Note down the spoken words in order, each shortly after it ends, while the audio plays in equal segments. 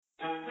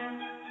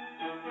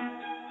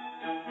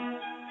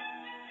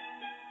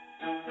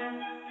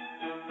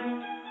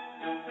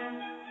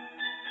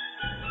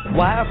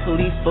Why are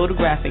police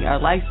photographing our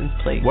license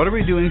plates? What are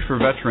we doing for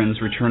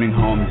veterans returning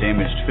home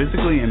damaged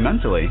physically and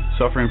mentally,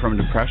 suffering from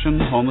depression,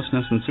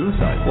 homelessness, and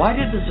suicide? Why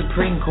did the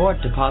Supreme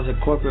Court deposit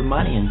corporate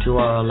money into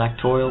our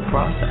electoral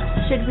process?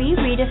 Should we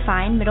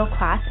redefine middle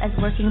class as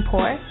working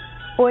poor?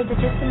 Or is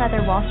it just another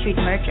Wall Street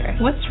merger?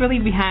 What's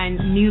really behind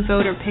new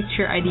voter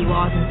picture ID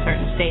laws in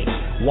certain states?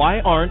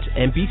 Why aren't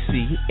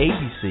NBC,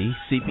 ABC,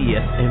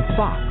 CBS, and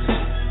Fox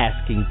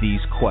asking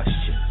these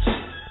questions?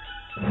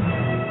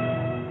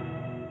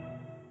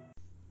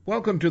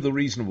 Welcome to the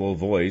Reasonable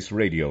Voice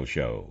radio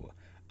show.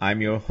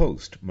 I'm your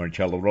host,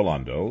 Marcello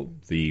Rolando,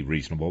 the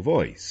Reasonable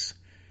Voice.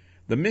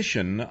 The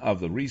mission of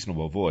the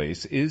Reasonable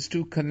Voice is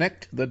to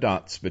connect the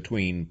dots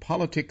between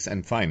politics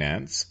and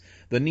finance,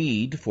 the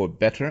need for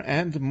better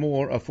and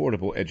more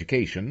affordable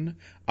education,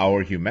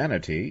 our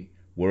humanity,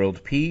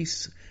 world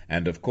peace,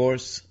 and, of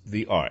course,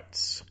 the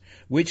arts,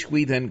 which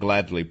we then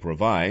gladly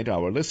provide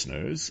our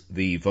listeners,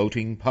 the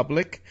voting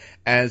public,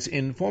 as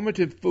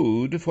informative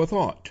food for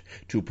thought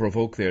to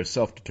provoke their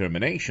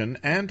self-determination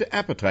and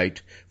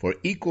appetite for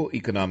equal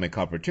economic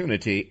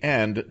opportunity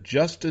and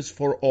justice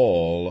for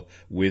all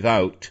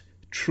without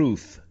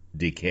truth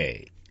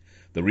decay.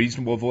 The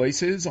Reasonable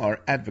Voices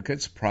are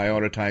advocates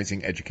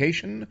prioritizing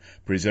education,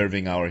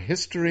 preserving our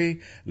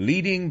history,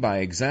 leading by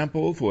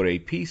example for a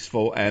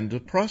peaceful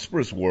and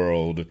prosperous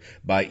world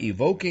by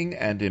evoking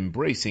and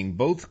embracing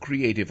both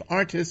creative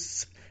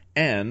artists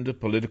and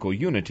political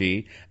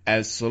unity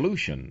as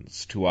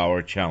solutions to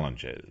our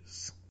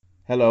challenges.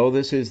 Hello,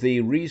 this is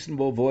the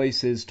Reasonable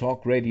Voices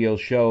talk radio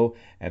show,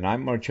 and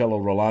I'm Marcello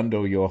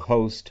Rolando, your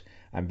host.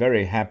 I'm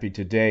very happy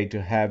today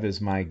to have as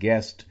my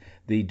guest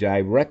the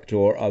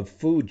director of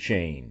Food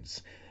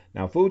Chains.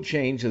 Now, Food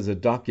Chains is a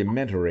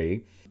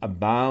documentary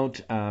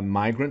about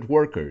migrant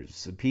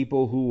workers,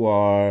 people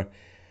who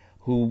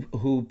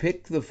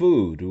pick the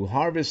food, who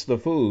harvest the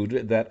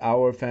food that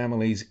our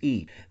families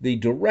eat. The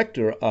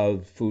director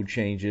of Food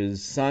Chains is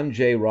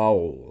Sanjay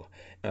Raul.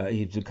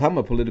 He's become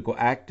a political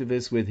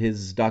activist with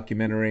his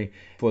documentary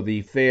for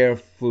the Fair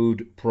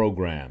Food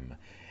Program.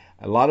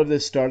 A lot of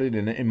this started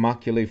in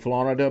Immokalee,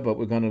 Florida, but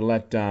we're going to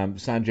let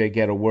Sanjay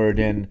get a word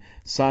in.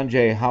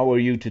 Sanjay, how are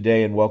you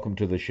today, and welcome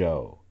to the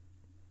show?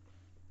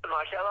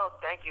 Marcello,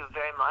 thank you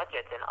very much.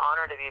 It's an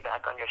honor to be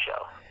back on your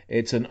show.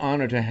 It's an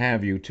honor to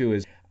have you,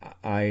 too.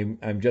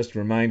 I'm just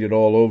reminded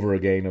all over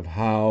again of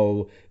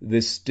how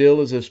this still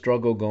is a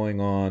struggle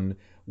going on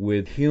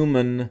with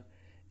human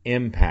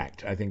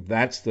impact. I think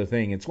that's the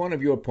thing. It's one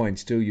of your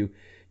points, too. You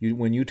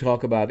when you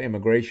talk about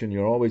immigration,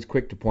 you're always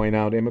quick to point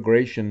out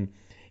immigration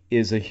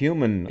is a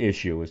human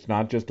issue. It's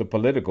not just a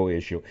political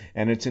issue,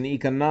 and it's an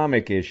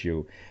economic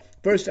issue.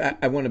 First,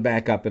 I want to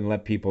back up and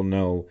let people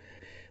know,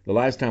 the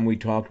last time we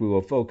talked, we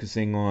were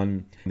focusing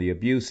on the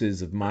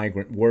abuses of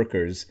migrant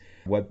workers,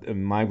 what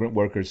migrant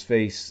workers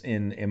face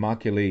in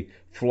Immokalee,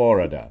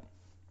 Florida,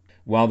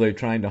 while they're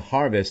trying to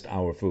harvest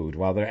our food,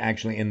 while they're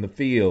actually in the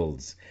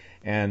fields,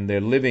 and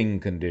their living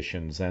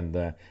conditions, and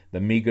the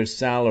meager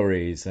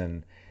salaries,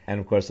 and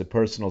of course the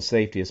personal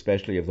safety,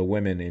 especially of the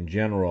women in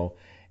general.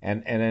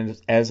 And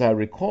as I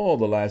recall,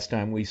 the last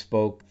time we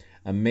spoke,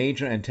 a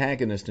major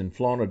antagonist in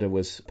Florida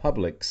was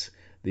Publix,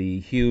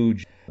 the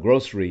huge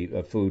grocery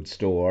food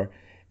store.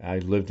 I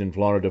lived in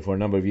Florida for a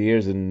number of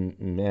years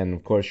and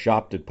of course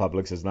shopped at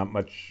Publix. There's not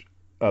much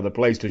other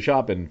place to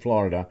shop in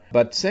Florida.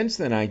 But since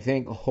then, I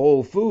think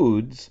Whole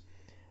Foods,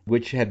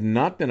 which had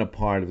not been a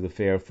part of the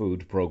Fair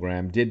Food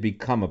Program, did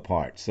become a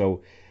part.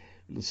 So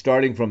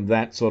starting from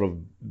that sort of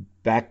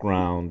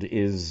background,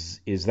 is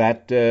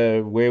that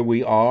where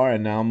we are,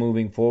 and now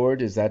moving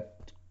forward, is that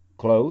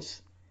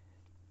close?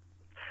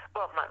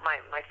 Well,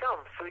 my film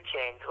Food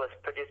Chains was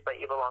produced by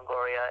Eva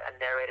Longoria and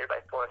narrated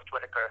by Forrest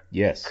Whitaker.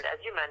 Yes. And as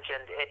you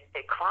mentioned,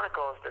 it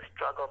chronicles the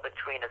struggle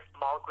between a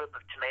small group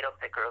of tomato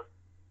pickers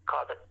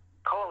called the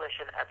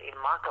Coalition of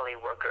Immokalee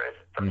Workers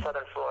from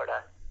southern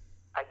Florida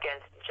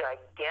against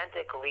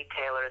gigantic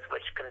retailers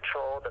which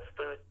control the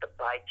food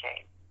supply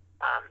chain.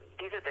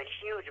 These are the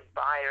huge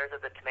buyers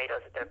of the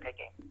tomatoes that they're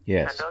picking.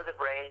 Yes. And those have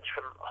ranged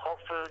from Whole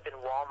Foods and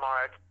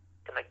Walmart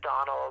to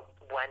McDonald's,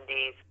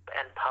 Wendy's,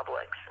 and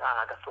Publix,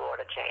 the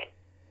Florida chain.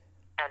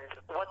 And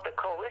what the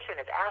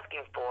coalition is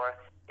asking for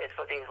is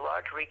for these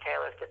large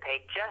retailers to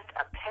pay just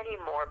a penny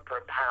more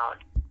per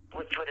pound,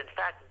 which would in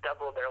fact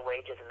double their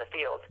wages in the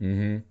field,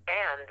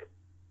 and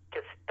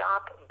to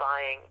stop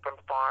buying from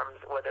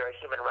farms where there are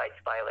human rights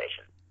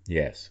violations.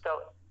 Yes.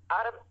 So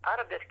out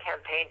of this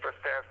campaign for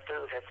fair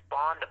food has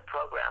spawned a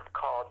program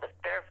called the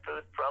Fair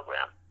Food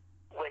Program,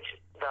 which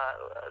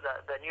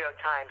the New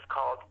York Times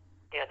called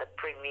the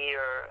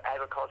premier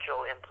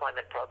agricultural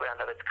employment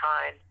program of its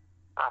kind.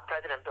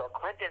 President Bill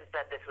Clinton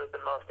said this was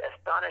the most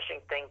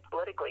astonishing thing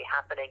politically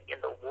happening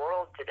in the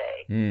world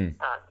today,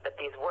 that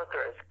these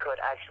workers could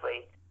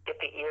actually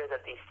get the ears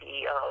of these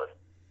CEOs.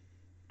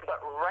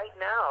 But right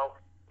now,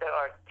 there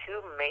are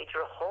two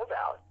major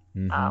holdouts.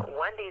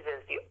 Wendy's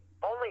is the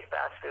only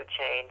fast food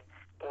chain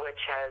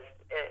which has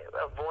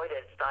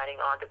avoided signing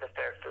on to the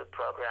Fair Food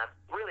Program,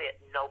 really at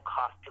no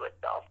cost to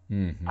itself.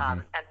 And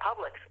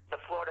Publix, the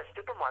Florida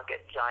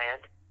supermarket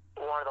giant,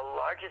 one of the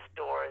largest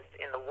stores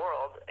in the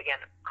world, again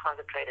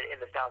concentrated in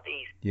the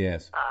southeast,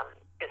 Yes.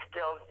 is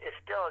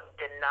still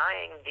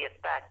denying the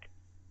effect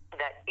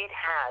that it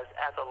has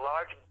as a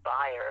large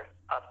buyer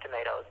of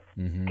tomatoes,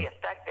 the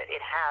effect that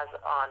it has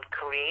on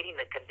creating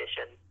the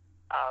conditions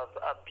of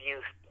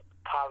abuse,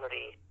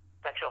 poverty,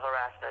 sexual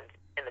harassment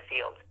in the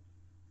field.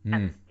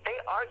 And they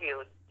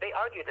argue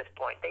this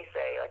point. They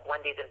say, like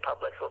Wendy's and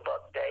Publix will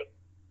both say,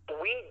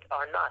 we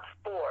are not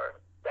for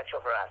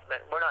sexual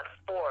harassment. We're not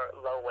for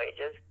low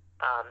wages,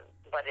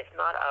 but it's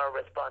not our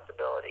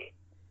responsibility.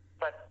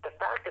 But the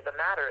fact of the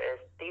matter is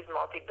these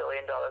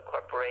multi-billion-dollar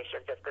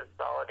corporations have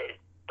consolidated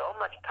so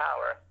much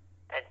power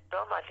and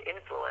so much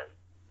influence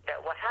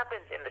that what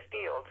happens in the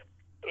field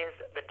is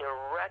the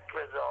direct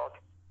result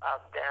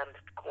of them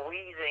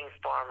squeezing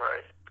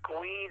farmers,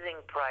 squeezing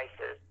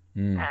prices,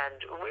 and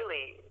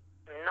really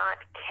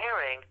not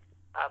caring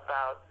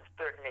about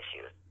certain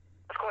issues.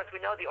 Of course,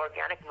 we know the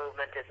organic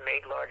movement has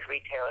made large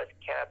retailers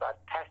care about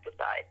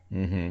pesticides,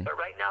 but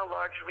right now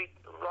large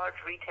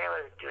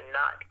retailers do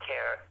not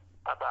care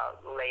about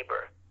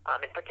labor.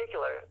 In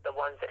particular, the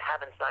ones that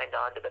haven't signed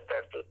on to the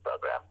Fair Food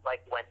Program,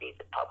 like Wendy's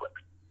and Publix.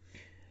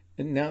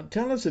 Now,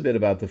 tell us a bit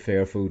about the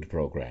Fair Food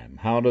Program.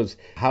 How does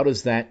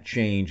that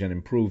change and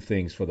improve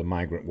things for the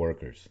migrant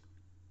workers?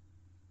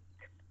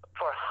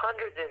 For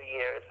hundreds of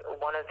years,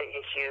 one of the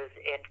issues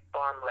in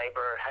farm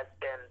labor has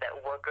been that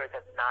workers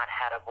have not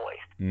had a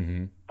voice.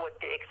 With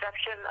the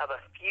exception of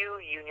a few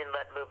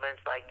union-led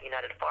movements like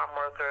United Farm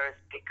Workers,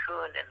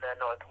 Tikkun in the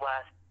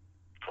Northwest,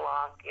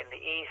 Flock in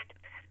the East,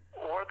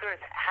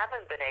 workers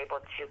haven't been able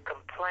to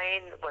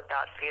complain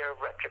without fear of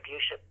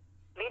retribution.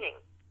 Meaning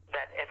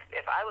that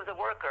if I was a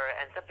worker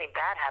and something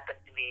bad happened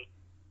to me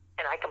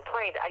and I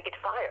complained, I'd get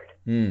fired.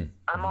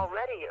 I'm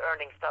already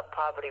earning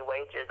sub-poverty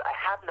wages. I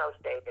have no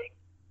savings.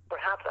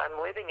 Perhaps I'm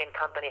living in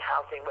company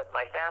housing with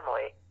my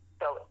family,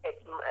 so I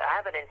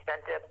have an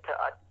incentive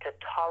to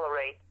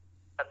tolerate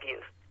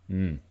abuse.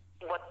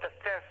 What the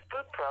Fair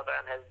Food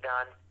Program has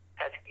done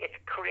it's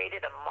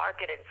created a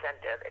market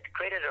incentive. It's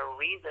created a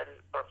reason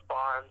for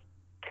farms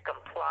to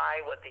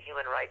comply with the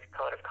Human Rights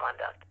Code of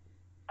Conduct.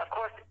 Of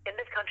course, in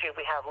this country,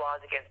 we have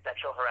laws against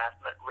sexual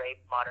harassment,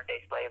 rape,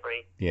 modern-day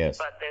slavery. Yes.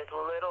 But there's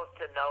little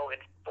to no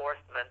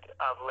enforcement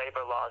of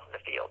labor laws in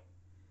the field.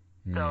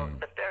 So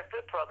the Fair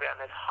Food Program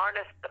has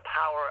harnessed the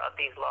power of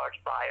these large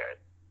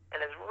buyers and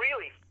has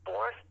really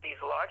forced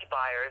these large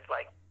buyers,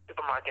 like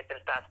supermarkets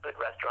and fast food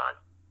restaurants,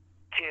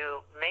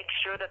 to make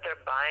sure that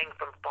they're buying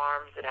from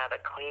farms that have a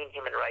clean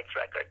human rights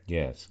record.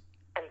 Yes.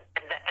 And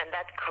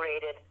that's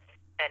created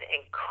an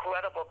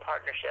incredible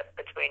partnership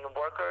between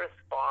workers,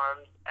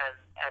 farms,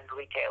 and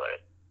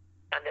retailers.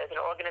 And there's an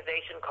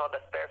organization called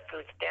the Fair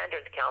Food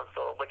Standards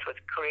Council, which was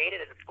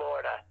created in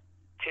Florida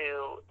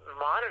to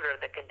monitor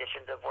the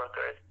conditions of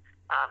workers.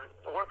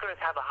 Workers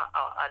have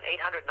an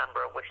 800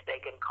 number which they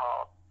can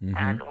call.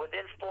 And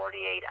within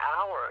 48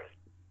 hours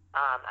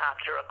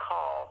after a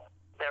call,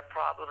 their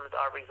problems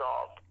are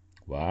resolved.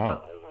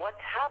 Wow. But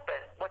what's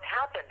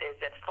happened is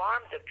that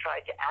farms have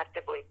tried to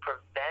actively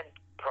prevent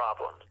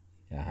problems.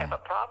 If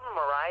a problem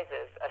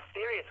arises, a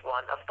serious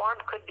one, a farm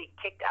could be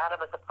kicked out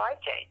of a supply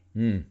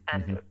chain.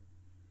 And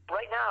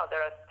right now there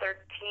are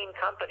 13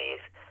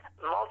 companies,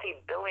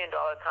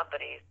 multi-billion-dollar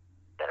companies,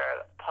 that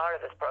are part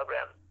of this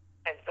program.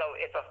 And so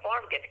if a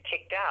farm gets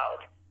kicked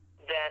out,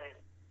 then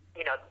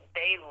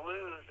they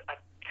lose a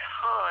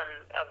ton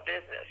of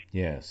business.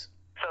 Yes.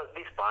 So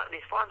these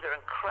farms are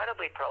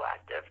incredibly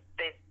proactive.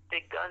 They've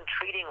begun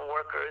treating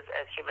workers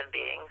as human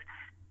beings,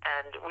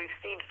 and we've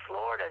seen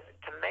Florida's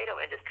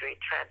tomato industry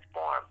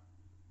transform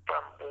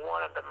from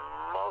one of the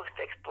most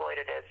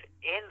exploitative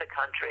in the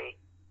country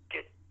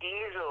to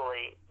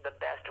easily the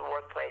best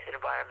workplace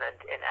environment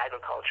in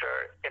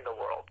agriculture in the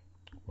world.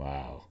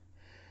 Wow.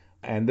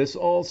 And this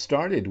all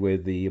started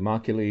with the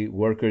Immokalee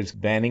workers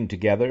banding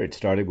together. It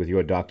started with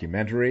your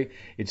documentary.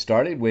 It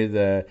started with,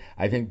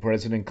 I think,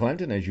 President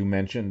Clinton, as you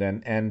mentioned,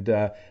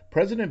 and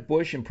President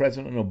Bush and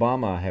President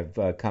Obama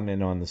have come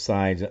in on the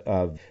side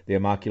of the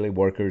Immokalee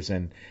workers.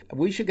 And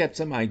we should get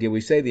some idea. We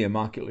say the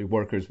Immokalee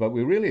workers, but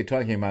we really are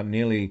talking about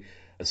nearly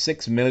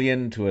 6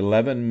 million to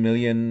 11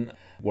 million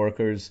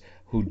workers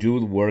who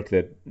do the work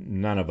that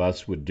none of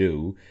us would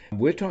do.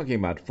 We're talking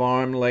about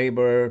farm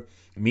labor,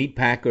 meat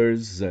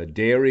packers,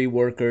 dairy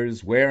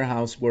workers,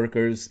 warehouse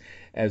workers,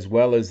 as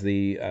well as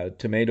the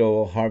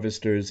tomato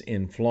harvesters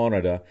in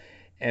Florida.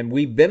 And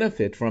we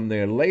benefit from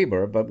their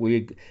labor, but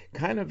we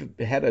kind of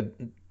had a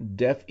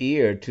deaf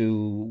ear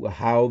to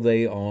how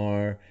they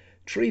are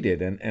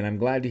treated. And I'm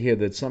glad to hear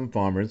that some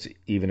farmers,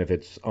 even if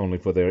it's only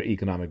for their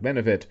economic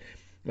benefit,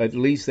 at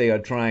least they are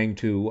trying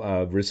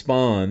to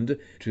respond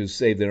to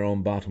save their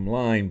own bottom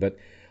line. But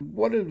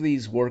what are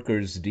these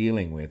workers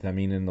dealing with? I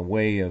mean, in the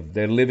way of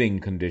their living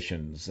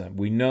conditions.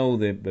 We know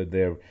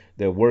that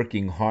they're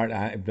working hard.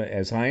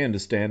 As I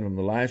understand from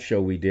the last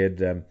show we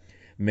did,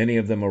 Many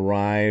of them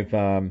arrive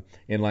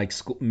in like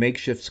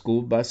makeshift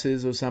school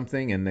buses or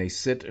something, and they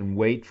sit and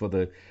wait for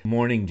the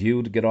morning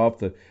dew to get off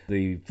the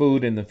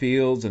food in the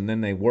fields, and then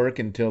they work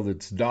until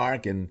it's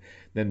dark, and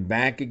then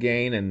back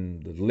again,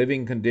 and the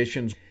living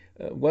conditions.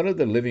 What are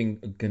the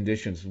living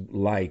conditions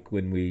like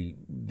when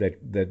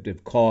that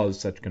have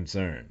caused such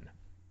concern?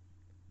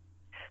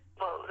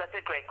 Well, that's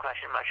a great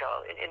question,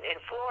 Marshall. In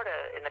Florida,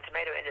 in the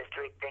tomato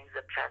industry, things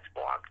have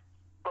transformed.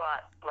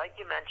 But like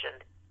you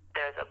mentioned,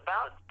 there's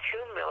about 2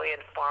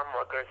 million farm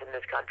workers in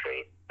this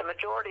country, the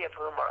majority of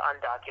whom are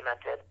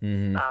undocumented.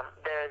 Mm-hmm.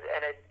 There's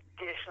an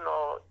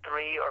additional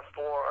 3 or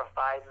 4 or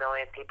 5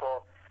 million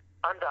people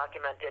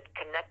undocumented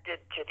connected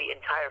to the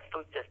entire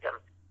food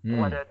system,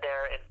 whether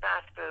they're in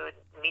fast food,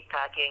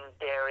 meatpacking,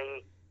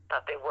 dairy,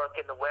 if they work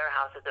in the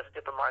warehouses of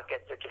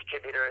supermarkets or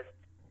distributors.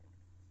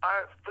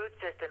 Our food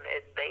system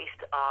is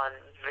based on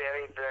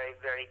very, very,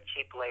 very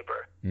cheap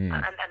labor.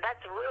 And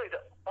that's really the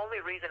only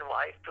reason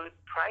why food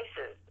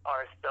prices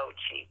are so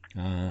cheap.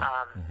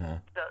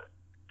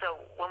 So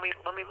when we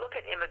look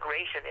at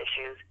immigration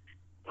issues,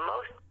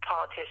 most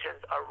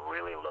politicians are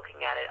really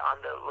looking at it on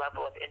the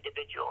level of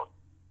individual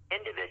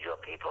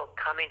people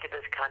coming to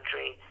this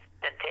country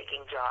and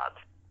taking jobs.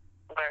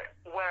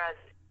 Whereas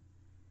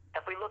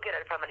if we look at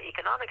it from an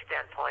economic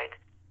standpoint,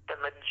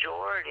 the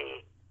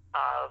majority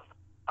of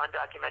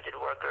undocumented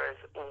workers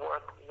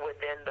work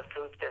within the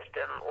food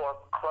system or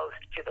close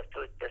to the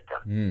food system.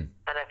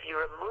 And if you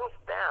remove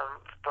them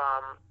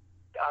from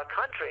our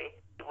country,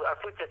 our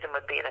food system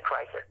would be in a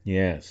crisis.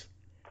 Yes.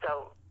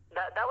 So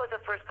that was the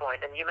first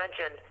point. And you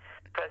mentioned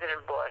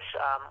President Bush.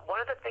 One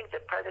of the things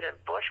that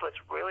President Bush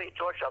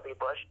George W.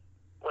 Bush,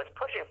 was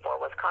pushing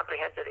for was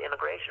comprehensive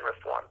immigration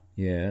reform.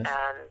 Yes.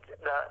 And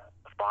the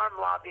farm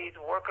lobbies,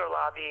 worker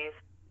lobbies,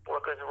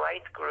 workers'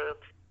 rights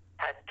groups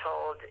had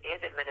told his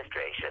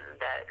administration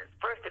that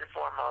first and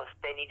foremost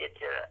they needed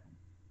to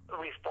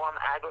reform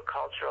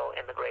agricultural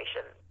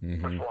immigration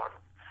reform,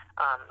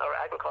 or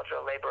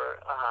agricultural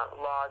labor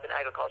laws and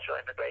agricultural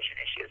immigration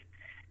issues.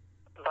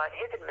 But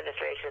his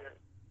administration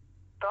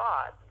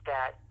thought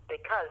that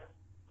because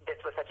this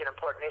was such an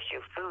important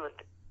issue, food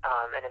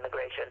and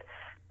immigration,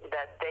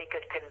 that they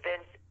could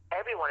convince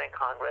everyone in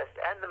Congress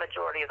and the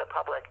majority of the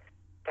public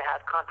to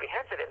have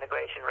comprehensive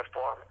immigration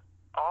reform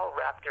all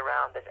wrapped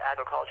around this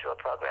agricultural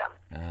program.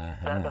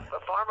 The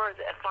farmers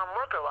and farm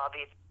worker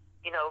lobbies,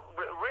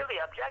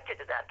 really objected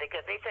to that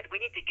because they said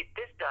we need to get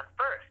this done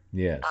first.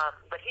 Yes.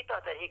 But he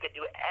thought that he could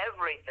do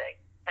everything,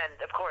 and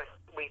of course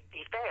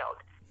he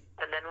failed.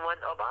 And then when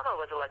Obama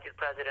was elected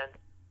president,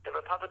 the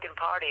Republican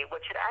Party,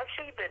 which had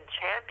actually been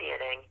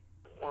championing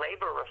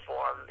labor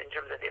reform in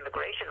terms of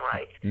immigration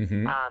rights,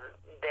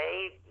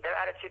 their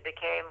attitude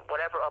became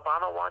whatever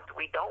Obama wants,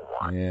 we don't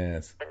want.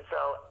 Yes. And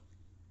so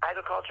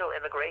agricultural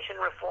immigration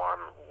reform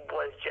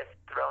was just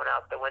thrown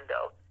out the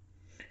window.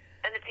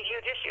 And it's a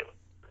huge issue.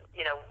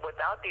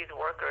 Without these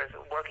workers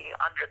working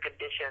under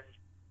conditions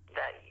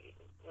that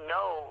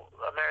no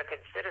American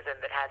citizen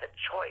that has a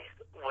choice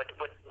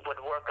would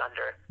work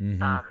under, we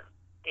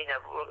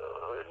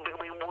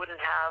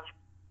wouldn't have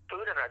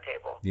food on our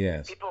table.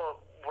 Yes.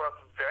 People work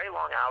very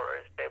long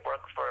hours. They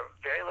work for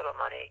very little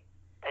money.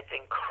 It's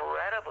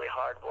incredibly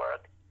hard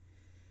work.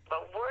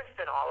 But worse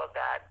than all of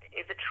that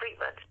is the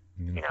treatment.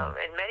 In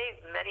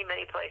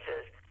many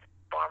places,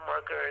 farm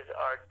workers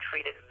are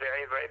treated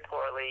very, very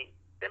poorly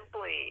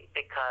simply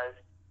because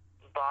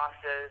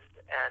bosses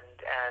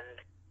and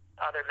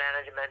other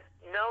management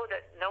know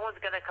that no one's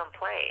going to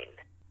complain.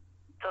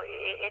 So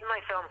in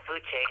my film Food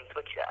Chains,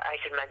 which I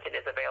should mention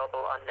is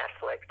available on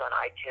Netflix, on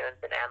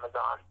iTunes, and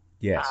Amazon,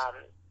 yes,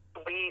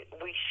 we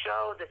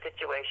show the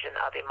situation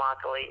of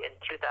Immokalee in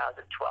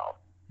 2012,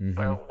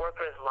 where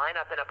workers line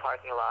up in a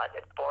parking lot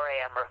at 4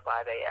 a.m. or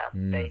 5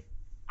 a.m. They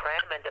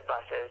cram into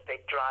buses.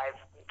 They drive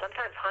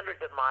sometimes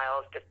hundreds of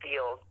miles to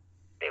fields.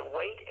 They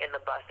wait in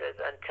the buses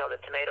until the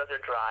tomatoes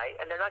are dry,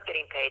 and they're not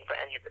getting paid for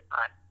any of the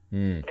time.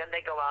 Then they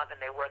go out and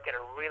they work at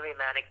a really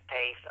manic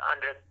pace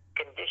under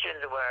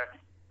conditions where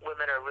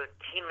women are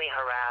routinely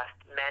harassed,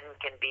 men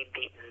can be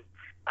beaten.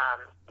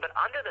 But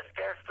under the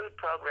Fair Food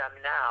Program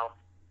now,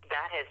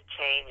 that has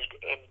changed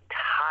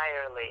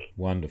entirely.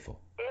 Wonderful.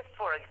 If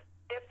for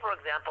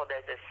example,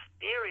 there's a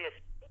serious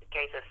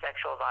case of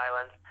sexual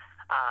violence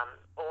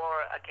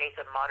or a case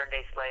of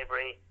modern-day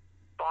slavery,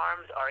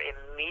 farms are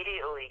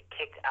immediately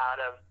kicked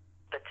out of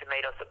the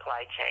tomato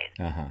supply chain.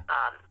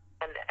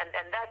 And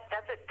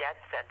that's a death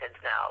sentence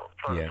now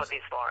for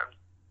these farms.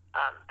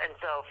 And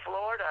so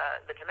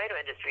Florida, the tomato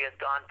industry has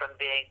gone from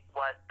being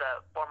what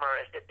the former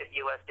assistant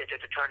U.S.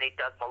 District Attorney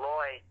Doug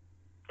Malloy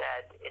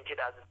said in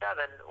 2007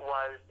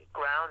 was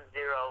ground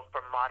zero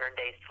for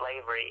modern-day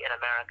slavery in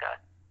America.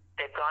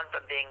 They've gone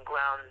from being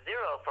ground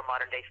zero for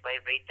modern-day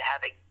slavery to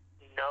having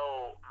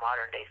no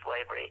modern-day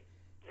slavery,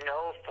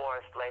 no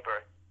forced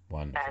labor.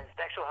 Wonderful. And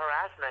sexual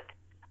harassment,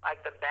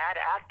 like the bad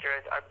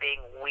actors are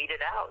being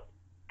weeded out.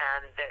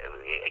 And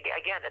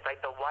again, it's like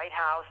the White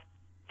House,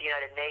 the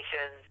United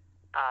Nations,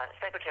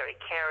 Secretary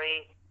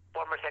Kerry,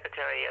 former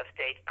Secretary of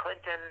State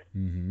Clinton,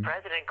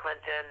 President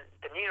Clinton,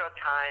 the New York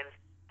Times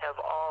have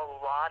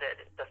all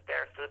lauded the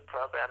Fair Food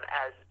Program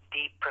as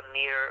the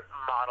premier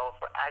model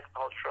for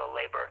agricultural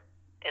labor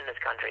in this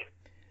country.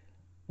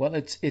 Well,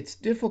 it's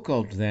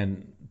difficult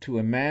then to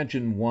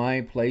imagine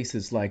why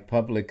places like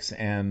Publix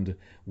and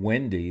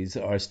Wendy's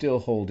are still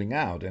holding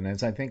out. And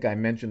as I think I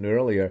mentioned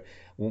earlier,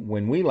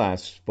 when we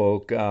last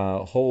spoke,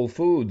 Whole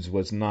Foods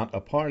was not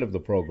a part of the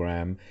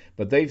program,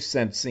 but they've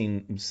since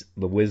seen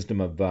the wisdom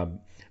of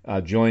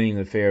joining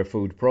the Fair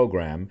Food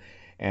Program.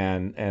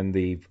 And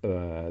the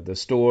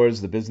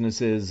stores, the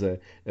businesses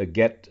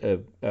get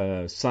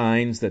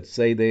signs that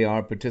say they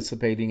are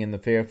participating in the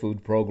Fair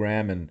Food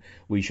Program, and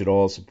we should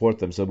all support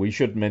them. So we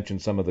should mention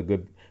some of the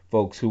good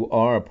folks who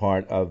are a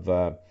part of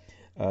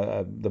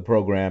the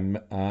program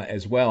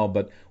as well.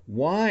 But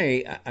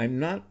why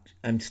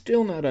I'm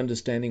still not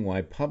understanding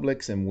why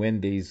Publix and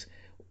Wendy's.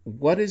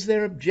 What is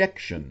their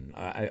objection?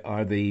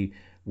 Are the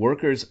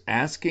workers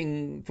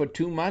asking for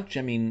too much?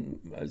 I mean,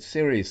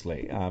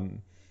 seriously.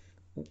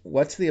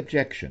 What's the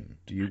objection?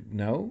 Do you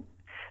know?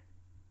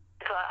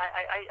 So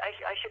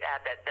I should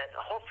add that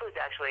Whole Foods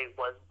actually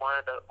was one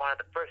of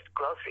the first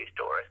grocery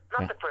stores,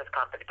 not the first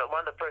company, but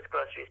one of the first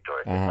grocery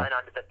stores to sign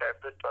on to the Fair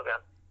Food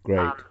Program.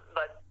 Great.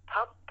 But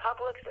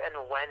Publix and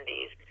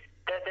Wendy's,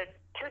 they're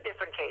two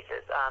different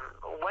cases.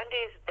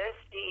 Wendy's, their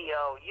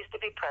CEO used to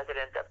be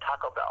president of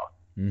Taco Bell.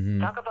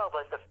 Mm-hmm. Taco Bell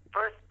was the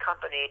first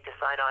company to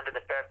sign on to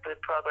the Fair Food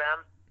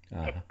Program.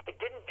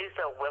 It didn't do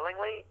so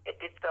willingly. It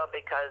did so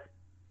because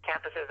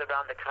campuses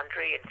around the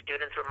country and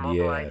students were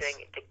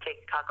mobilizing to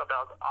kick Taco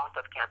Bell off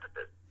of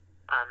campuses.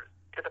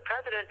 So the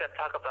president of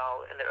Taco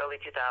Bell in the early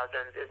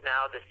 2000s is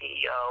now the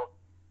CEO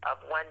of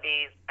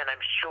Wendy's, and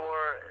I'm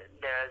sure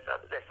there's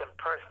some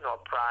personal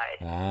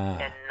pride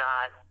in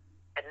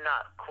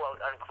not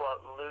quote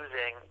unquote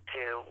losing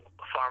to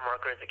farm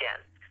workers again.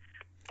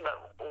 But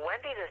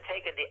Wendy's has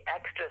taken the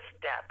extra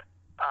step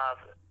of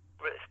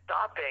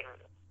stopping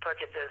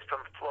purchases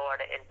from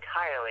Florida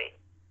entirely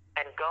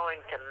and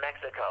going to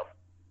Mexico.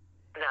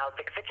 Now,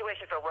 the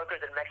situation for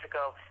workers in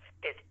Mexico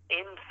is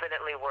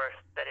infinitely worse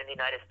than in the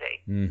United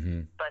States.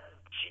 Mm-hmm. But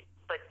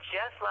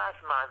just last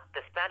month,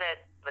 the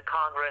Senate, the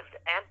Congress,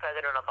 and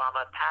President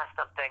Obama passed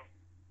something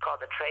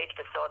called the Trade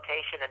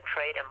Facilitation and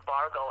Trade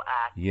Embargo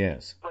Act,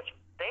 which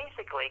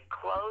basically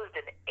closed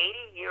an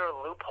 80-year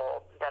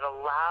loophole that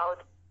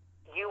allowed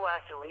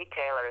U.S.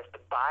 retailers to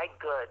buy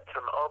goods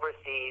from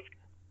overseas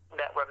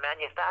that were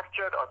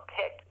manufactured or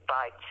picked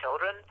by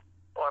children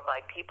or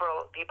by people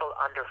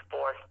under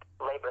forced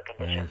labor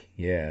conditions.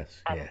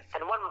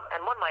 And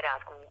one might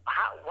ask,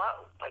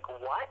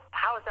 what?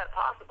 How is that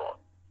possible?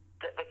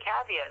 The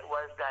caveat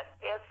was that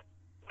if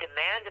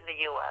demand in the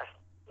U.S.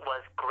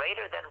 was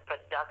greater than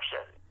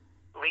production,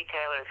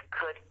 retailers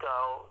could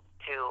go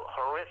to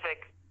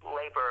horrific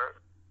labor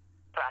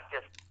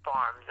practice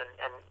farms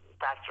and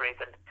factories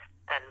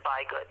and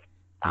buy goods.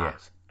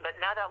 But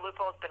now that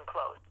loophole's been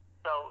closed.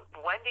 So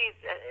Wendy's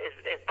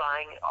is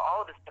buying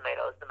all of its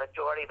tomatoes, the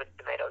majority of its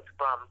tomatoes,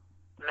 from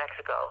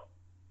Mexico,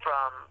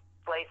 from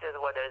places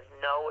where there's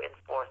no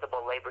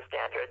enforceable labor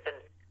standards, and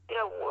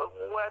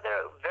where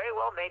there very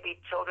well may be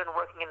children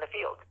working in the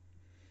field.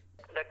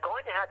 They're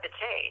going to have to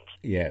change.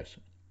 Yes.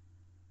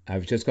 I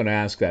was just going to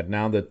ask that.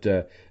 Now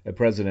that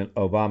President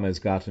Obama has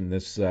gotten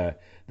this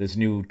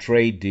new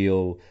trade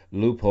deal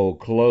loophole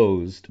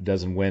closed,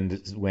 doesn't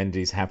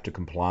Wendy's have to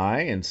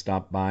comply and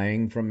stop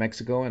buying from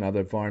Mexico and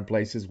other foreign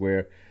places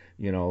where,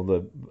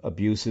 the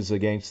abuses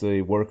against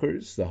the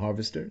workers, the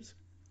harvesters?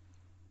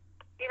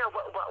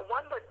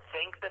 One would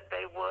think that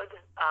they would,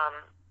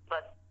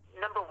 but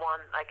number one,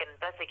 like an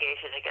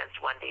investigation against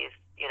Wendy's,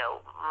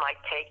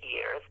 might take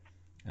years.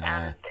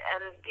 And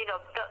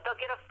they'll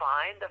get a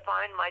fine. The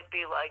fine might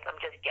be like, I'm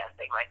just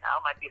guessing right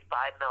now, might be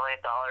 $5 million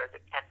or $10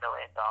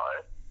 million.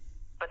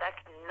 But that's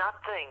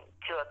nothing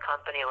to a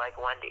company like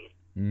Wendy's,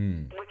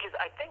 which is,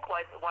 I think,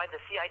 why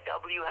the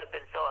CIW has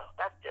been so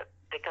effective,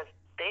 because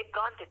they've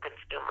gone to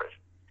consumers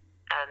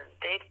and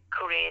they've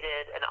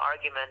created an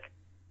argument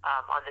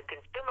on the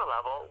consumer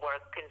level where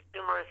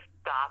consumers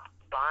stop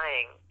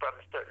buying from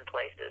certain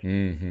places.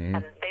 Mm-hmm.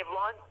 And they've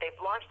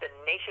launched a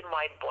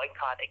nationwide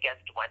boycott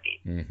against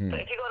Wendy's. Mm-hmm. So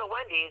if you go to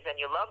Wendy's and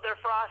you love their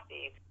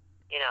Frosties,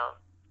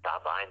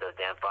 stop buying those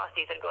damn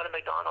Frosties and go to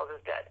McDonald's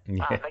instead.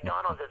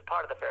 McDonald's is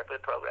part of the Fair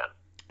Food Program.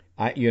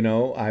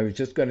 I was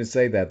just going to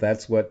say that.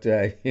 That's what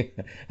I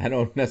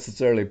don't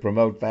necessarily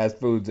promote fast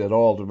foods at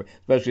all,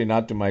 especially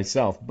not to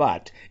myself.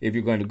 But if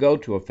you're going to go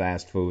to a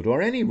fast food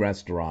or any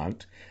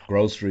restaurant,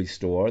 grocery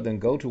store, then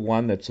go to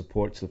one that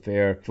supports the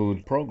Fair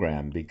Food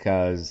Program,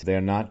 because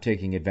they're not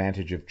taking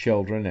advantage of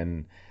children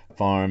and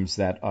farms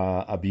that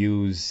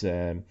abuse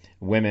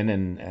women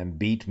and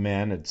beat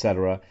men,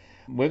 etc.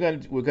 We're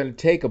going to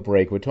take a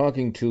break. We're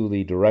talking to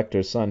the director,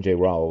 Sanjay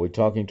Rao. We're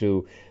talking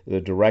to the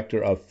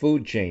director of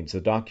Food Chains,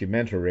 a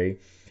documentary,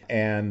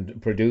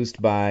 and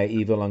produced by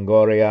Eva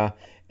Longoria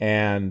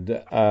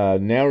and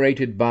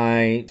narrated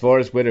by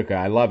Forrest Whitaker.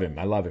 I love him.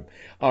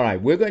 All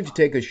right, we're going to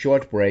take a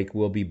short break.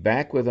 We'll be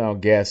back with our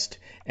guest,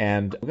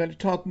 and we're going to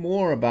talk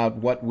more about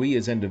what we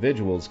as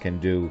individuals can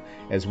do,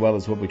 as well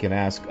as what we can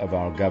ask of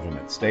our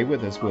government. Stay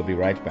with us. We'll be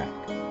right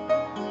back.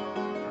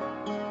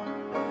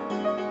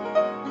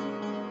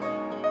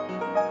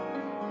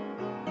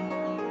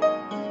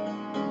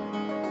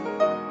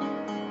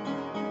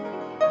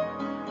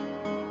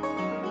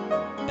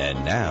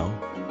 And now,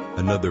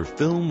 another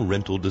film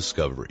rental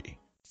discovery.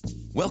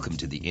 Welcome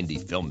to the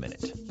Indie Film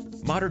Minute.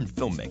 Modern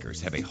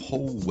filmmakers have a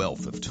whole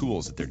wealth of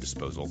tools at their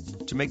disposal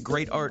to make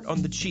great art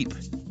on the cheap,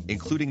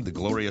 including the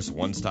glorious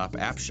one-stop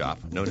app shop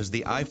known as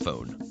the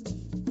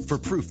iPhone. For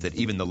proof that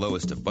even the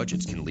lowest of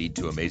budgets can lead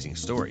to amazing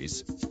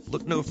stories,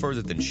 look no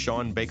further than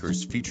Sean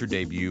Baker's feature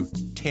debut,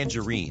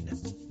 Tangerine,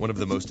 one of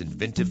the most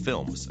inventive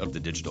films of the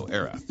digital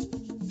era.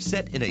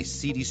 Set in a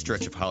seedy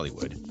stretch of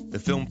Hollywood, the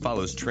film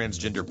follows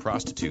transgender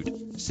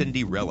prostitute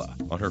Cindy Rella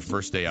on her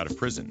first day out of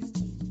prison.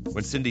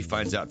 When Cindy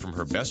finds out from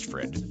her best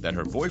friend that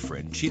her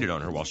boyfriend cheated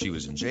on her while she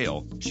was in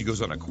jail, she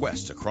goes on a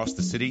quest across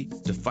the city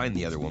to find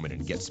the other woman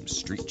and get some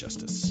street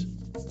justice.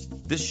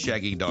 This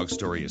shaggy dog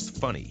story is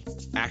funny,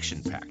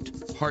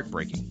 action-packed,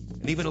 heartbreaking,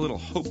 and even a little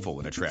hopeful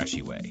in a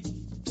trashy way.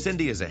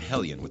 Cindy is a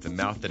hellion with a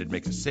mouth that'd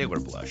make a sailor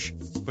blush,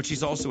 but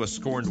she's also a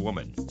scorned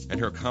woman, and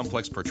her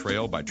complex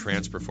portrayal by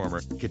trans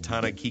performer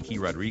Kitana Kiki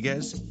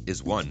Rodriguez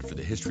is one for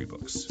the history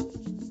books.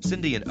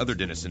 Cindy and other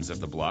denizens of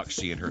the block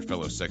she and her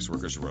fellow sex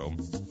workers roam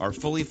are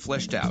fully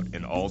fleshed out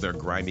in all their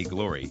grimy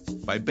glory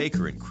by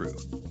Baker and crew,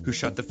 who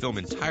shot the film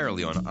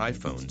entirely on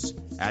iPhones,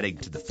 adding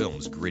to the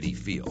film's gritty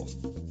feel.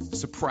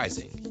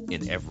 Surprising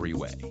in every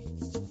way.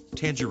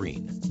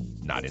 Tangerine,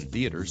 not in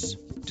theaters,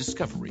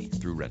 discovery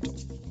through rental.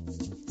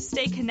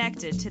 Stay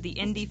connected to the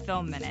Indie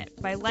Film Minute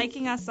by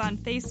liking us on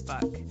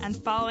Facebook and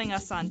following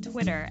us on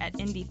Twitter at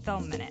Indie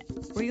Film Minute,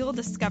 where you'll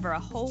discover a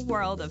whole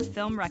world of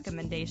film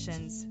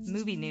recommendations,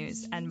 movie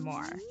news, and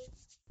more.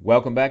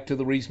 Welcome back to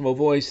the Reasonable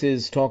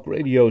Voices Talk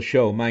Radio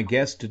Show. My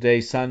guest today,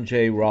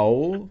 Sanjay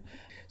Raul.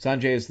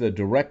 Sanjay is the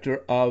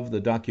director of the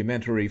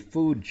documentary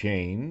Food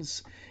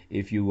Chains.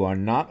 If you are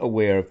not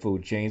aware of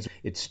Food Chains,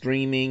 it's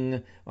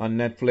streaming on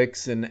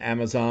Netflix and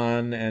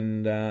Amazon,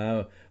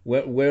 and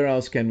where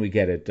else can we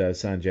get it,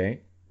 Sanjay?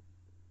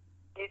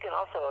 You can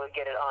also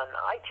get it on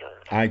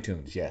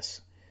iTunes. iTunes,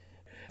 yes.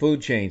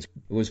 Food Chains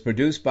was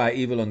produced by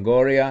Eva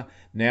Longoria,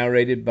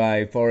 narrated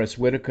by Forrest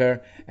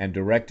Whitaker, and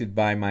directed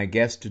by my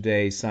guest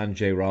today,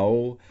 Sanjay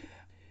Raul.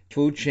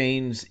 Food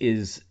Chains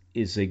is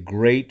a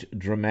great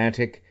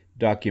dramatic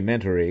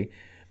documentary,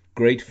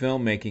 great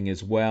filmmaking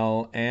as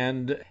well,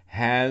 and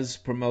has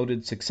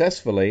promoted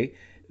successfully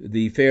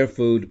the Fair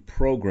Food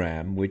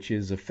program, which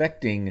is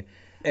affecting,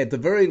 at the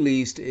very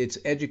least, it's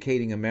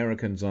educating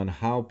Americans on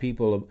how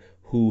people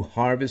who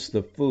harvest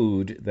the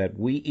food that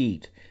we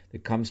eat,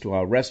 that comes to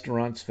our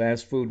restaurants,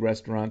 fast food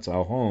restaurants,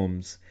 our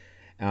homes,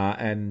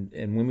 and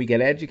when we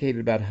get educated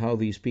about how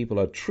these people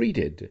are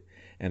treated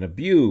and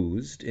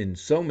abused in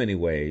so many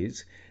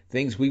ways,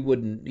 things we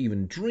wouldn't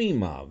even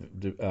dream of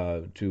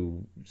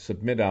to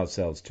submit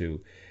ourselves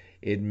to,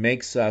 it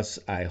makes us,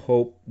 I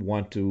hope,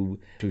 want to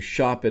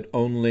shop at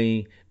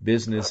only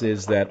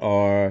businesses that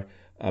are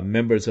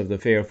members of the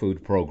Fair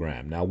Food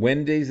program. Now,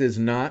 Wendy's is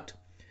not.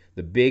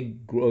 The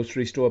big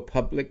grocery store,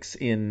 Publix,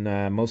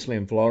 mostly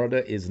in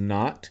Florida, is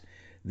not.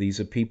 These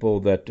are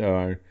people that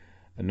are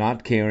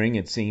not caring,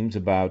 it seems,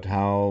 about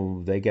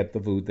how they get the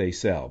food they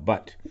sell.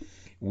 But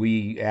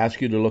we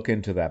ask you to look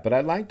into that. But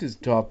I'd like to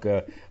talk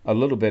a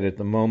little bit at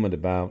the moment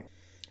about,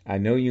 I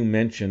know you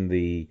mentioned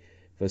the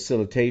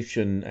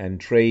Facilitation and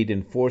Trade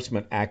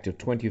Enforcement Act of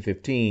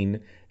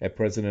 2015 that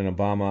President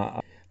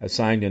Obama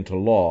signed into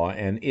law,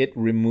 and it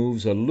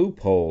removes a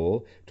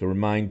loophole, to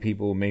remind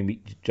people who may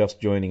be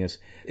just joining us.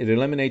 It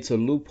eliminates a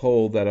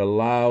loophole that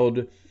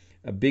allowed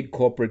big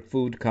corporate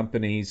food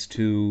companies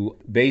to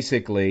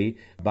basically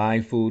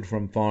buy food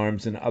from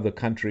farms in other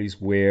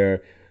countries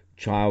where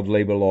child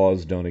labor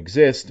laws don't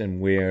exist, and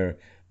where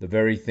the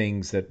very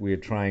things that we're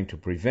trying to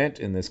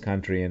prevent in this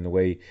country and the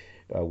way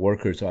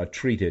workers are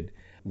treated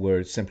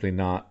were simply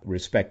not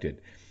respected.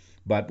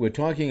 But we're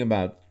talking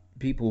about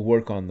people who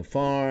work on the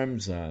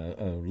farms,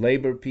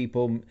 labor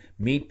people,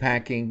 meat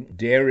packing,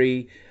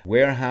 dairy,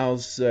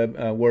 warehouse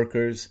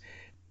workers.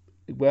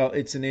 Well,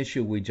 it's an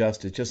issue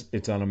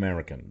it's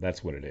un-American.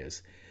 That's what it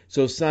is.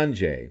 So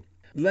Sanjay,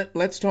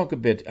 let's talk a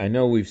bit. I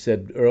know we've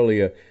said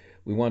earlier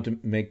we want to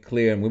make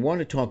clear, and we want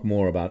to talk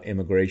more about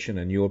immigration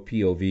and your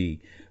POV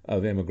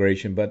of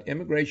immigration, but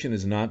immigration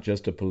is not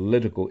just a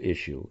political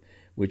issue,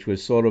 which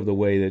was sort of the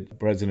way that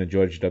President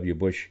George W.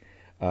 Bush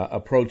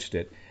approached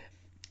it.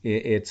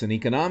 It's an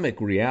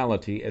economic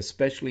reality,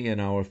 especially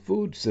in our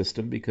food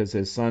system, because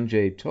as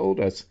Sanjay told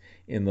us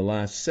in the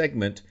last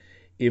segment,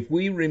 if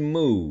we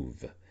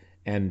remove,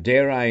 and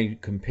dare I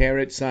compare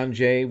it,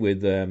 Sanjay,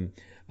 with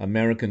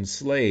American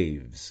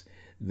slaves,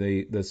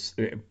 the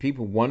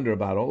people wonder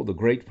about the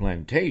great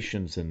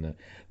plantations, and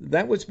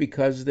that was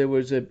because there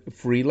was a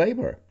free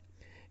labor.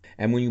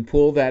 And when you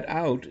pull that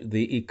out,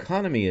 the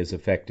economy is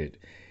affected.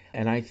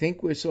 And I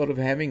think we're sort of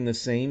having the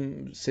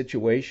same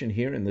situation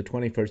here in the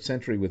 21st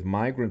century with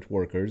migrant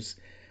workers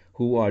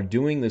who are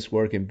doing this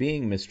work and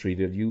being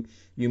mistreated.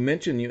 You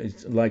mentioned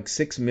it's like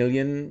 6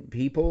 million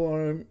people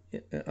are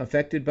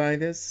affected by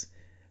this,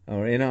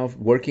 or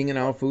working in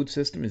our food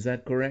system. Is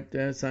that correct,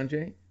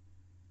 Sanjay?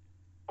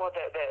 Well,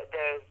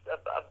 there's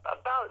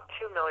about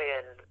 2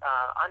 million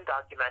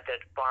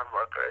undocumented farm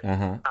workers.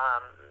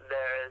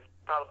 There's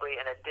probably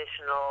an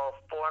additional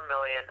 4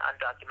 million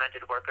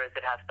undocumented workers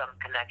that have some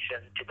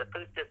connection to the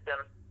food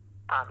system,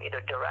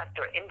 either direct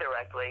or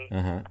indirectly,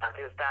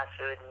 through fast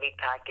food, meat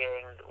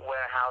packing,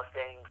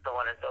 warehousing, so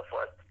on and so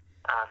forth.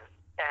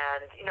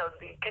 And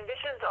the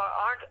conditions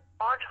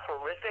aren't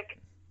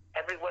horrific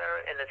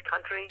everywhere in this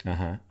country,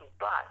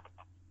 but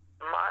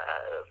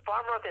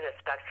farm work is a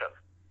spectrum,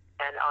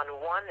 and on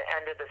one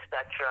end of the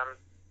spectrum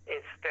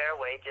is fair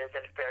wages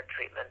and fair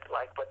treatment,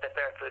 like with the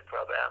Fair Food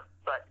Program,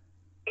 but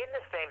in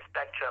the same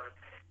spectrum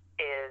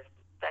is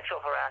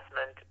sexual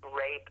harassment,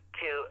 rape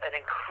to an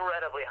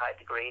incredibly high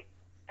degree,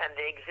 and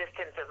the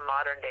existence of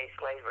modern-day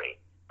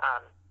slavery.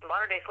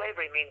 Modern-day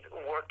slavery means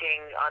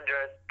working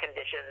under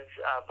conditions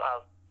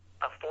of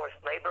forced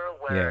labor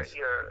where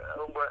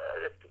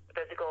where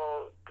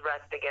physical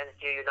threats against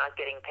you, you're not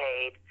getting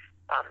paid.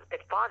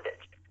 It's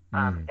bondage.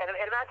 And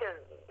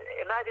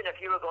imagine if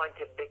you were going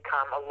to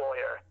become a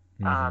lawyer,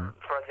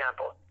 for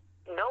example.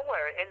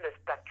 Nowhere in the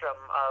spectrum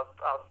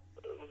of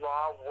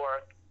law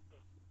work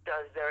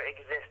does there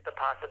exist the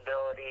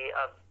possibility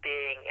of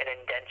being an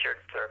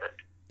indentured servant.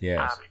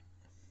 Yes.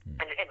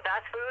 In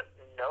fast food,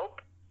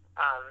 nope.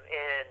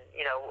 In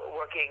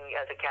working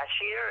as a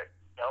cashier,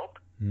 nope.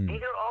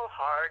 These are all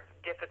hard,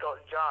 difficult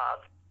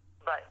jobs,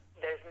 but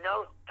there's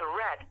no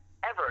threat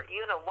ever,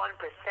 even a 1%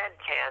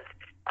 chance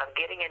of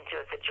getting into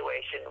a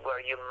situation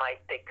where you might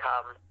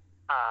become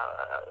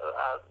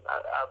a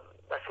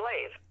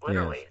slave,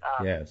 literally,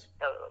 a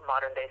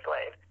modern-day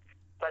slave.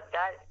 But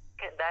that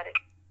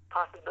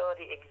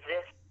possibility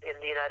exists in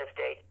the United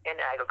States in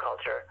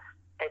agriculture.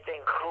 It's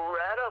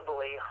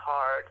incredibly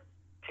hard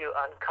to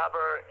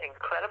uncover,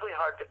 incredibly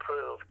hard to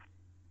prove.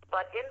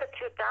 But in the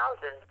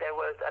 2000s, there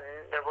were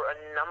a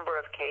number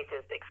of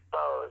cases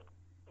exposed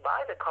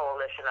by the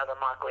Coalition of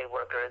Immokalee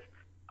Workers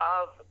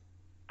of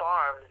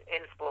farms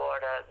in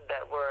Florida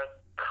that were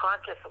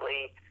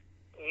consciously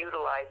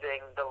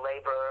utilizing the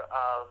labor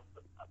of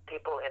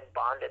people in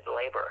bonded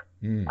labor.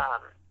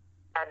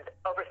 And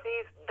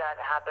overseas, that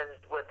happens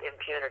with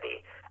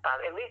impunity.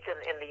 At least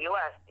in the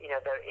U.S.,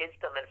 there is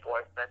some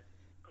enforcement,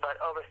 but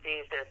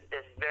overseas,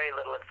 there's very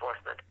little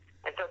enforcement.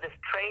 And so this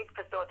Trade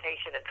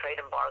Facilitation and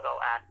Trade Embargo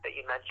Act that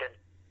you mentioned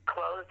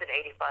closed an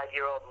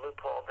 85-year-old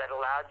loophole that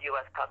allowed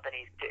U.S.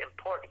 companies to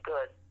import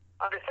goods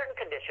under certain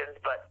conditions,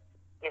 but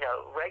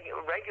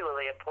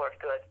regularly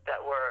import goods that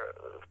were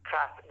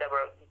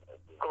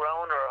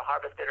grown or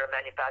harvested or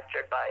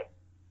manufactured by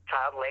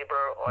child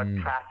labor or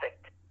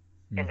trafficked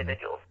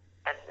individuals.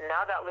 And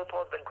now that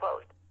loophole has been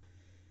closed.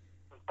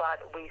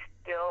 But we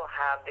still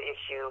have the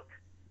issue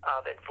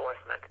of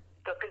enforcement.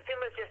 So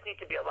consumers just need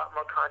to be a lot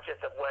more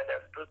conscious of where their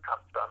food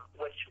comes from,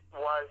 which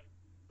was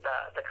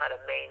the kind of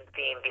main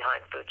theme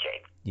behind food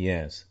chains.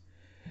 Yes.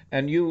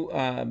 And you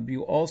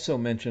also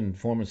mentioned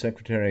former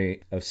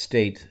Secretary of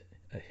State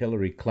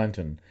Hillary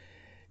Clinton.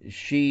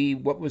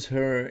 What was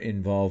her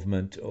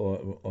involvement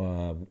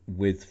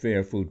with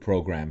Fair Food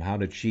Program?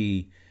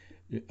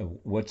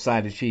 What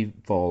side did she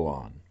fall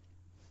on?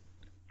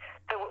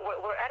 So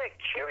we're at a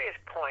curious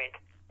point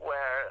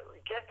where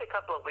just a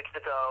couple of weeks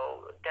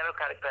ago,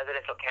 Democratic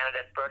presidential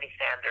candidate Bernie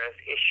Sanders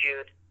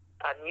issued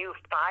a new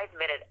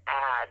 5-minute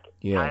ad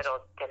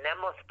titled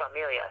Tenemos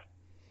Familias,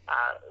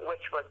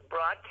 which was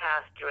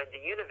broadcast during the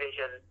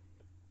Univision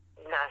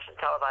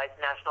televised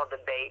national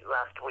debate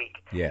last week.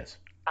 Yes.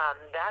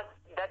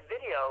 That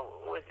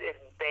video is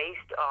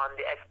based on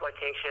the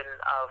exploitation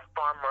of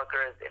farm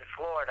workers in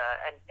Florida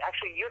and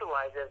actually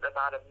utilizes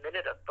about a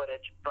minute of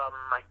footage from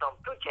my film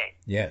Food Chain.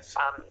 Yes.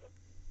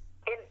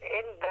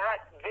 In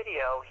that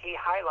video, he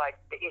highlights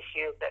the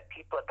issues that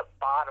people at the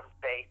bottom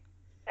face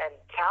and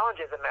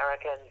challenges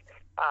Americans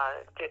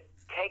to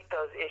take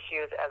those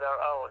issues as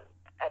our own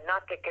and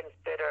not to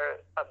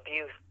consider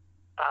abuse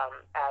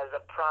as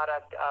a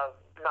product of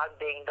not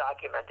being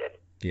documented.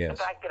 Yes.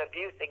 The fact that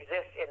abuse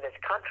exists in this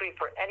country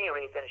for any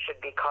reason should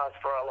be cause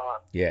for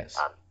alarm. Yes.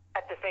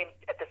 At the same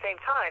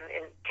time,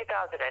 in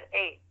 2008,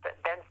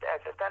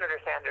 Senator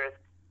Sanders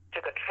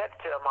took a trip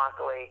to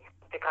Immokalee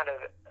to kind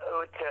of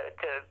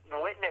to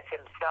witness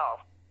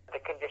himself the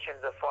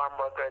conditions of farm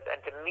workers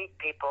and to meet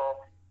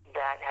people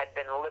that had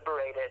been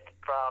liberated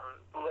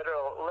from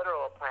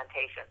literal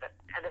plantations, and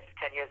this is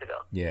 10 years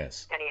ago.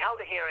 Yes. And he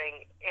held a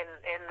hearing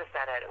in the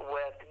Senate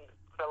with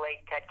the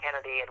late Ted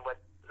Kennedy and with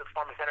the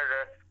former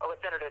Senator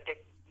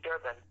Dick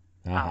Durbin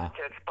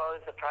to expose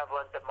the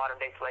prevalence of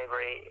modern-day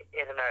slavery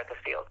in America's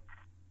field.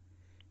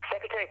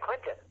 Secretary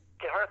Clinton,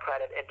 to her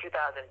credit, in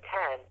 2010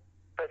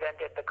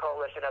 presented the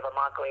Coalition of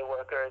Immokalee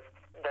Workers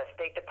the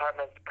State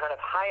Department's kind of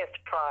highest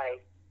prize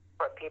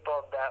for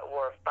people that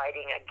were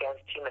fighting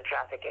against human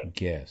trafficking.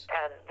 Yes.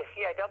 And the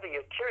CIW,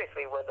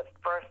 curiously, were the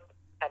first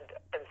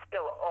and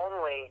still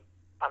only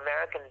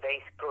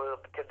American-based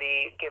group to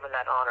be given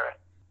that honor.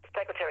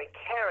 Secretary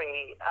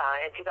Kerry,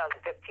 in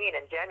 2015,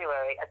 in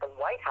January, at the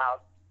White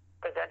House,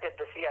 presented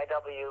the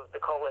CIW,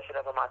 the Coalition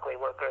of Immokalee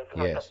Workers,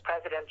 with the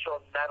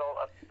Presidential Medal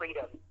of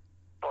Freedom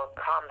for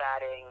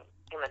combating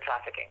human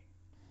trafficking.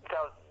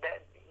 So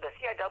the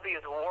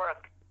CIW's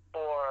work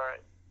for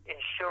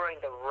ensuring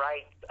the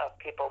rights of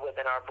people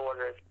within our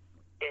borders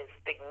is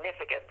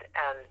significant,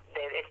 and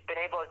it's been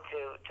able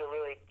to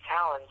really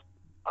challenge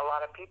a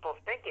lot of people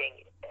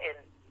thinking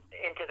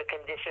into the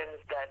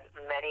conditions that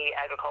many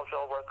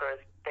agricultural workers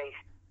face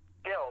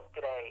still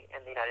today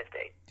in the United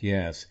States.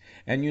 Yes.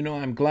 And,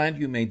 I'm glad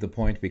you made the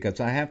point, because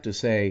I have to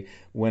say,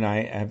 when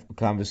I have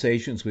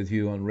conversations with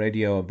you on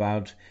radio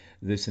about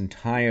this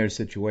entire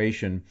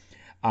situation,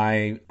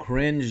 I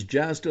cringe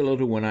just a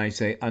little when I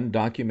say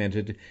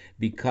undocumented,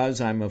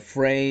 because I'm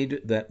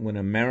afraid that when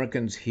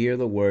Americans hear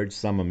the word,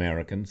 some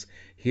Americans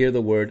hear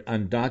the word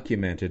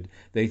undocumented,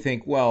 they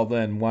think, well,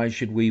 then why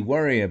should we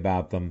worry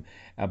about them?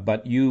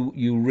 But you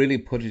really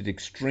put it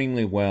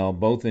extremely well,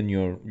 both in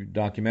your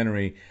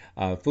documentary,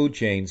 Food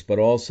Chains, but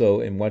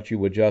also in what you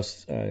were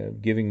just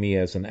giving me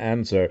as an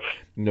answer.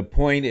 And the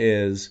point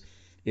is,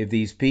 if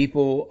these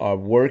people are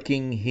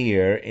working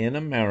here in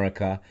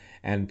America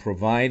and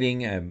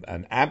providing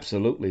an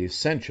absolutely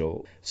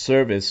essential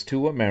service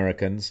to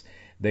Americans,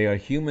 they are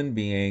human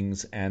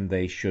beings, and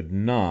they should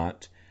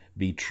not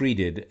be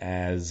treated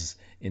as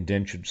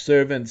indentured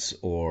servants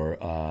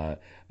or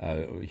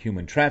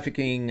human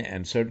trafficking,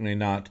 and certainly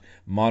not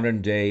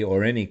modern day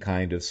or any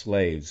kind of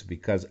slaves,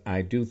 because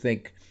I do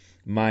think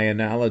my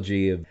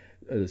analogy of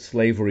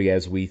slavery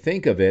as we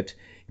think of it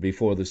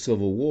before the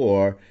Civil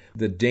War,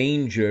 the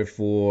danger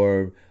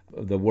for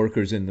the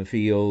workers in the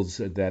fields,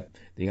 that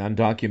the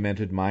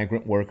undocumented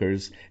migrant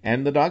workers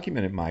and the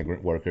documented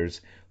migrant workers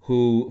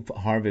who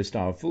harvest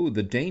our food,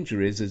 the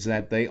danger is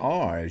that they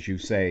are, as you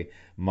say,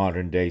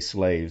 modern day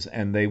slaves,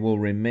 and they will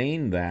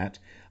remain that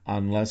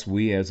unless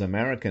we as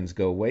Americans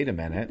go, wait a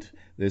minute,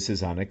 this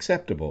is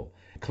unacceptable.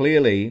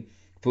 Clearly,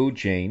 Food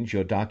Change,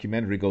 your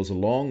documentary, goes a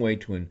long way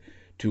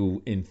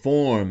to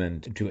inform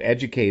and to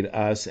educate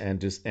us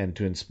and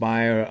to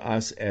inspire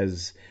us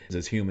as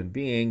human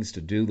beings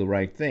to do the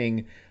right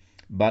thing.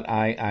 But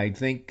I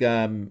think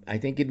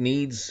it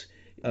needs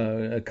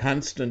a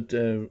constant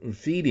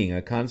feeding,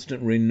 a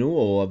constant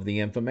renewal of the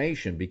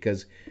information,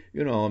 because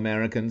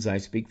Americans, I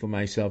speak for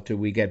myself too,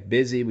 we get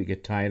busy, we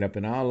get tied up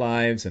in our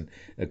lives and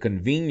the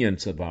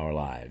convenience of our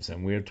lives,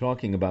 and we're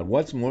talking about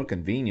what's more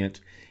convenient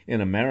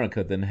in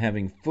America than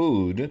having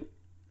food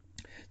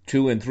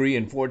 2 and 3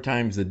 and 4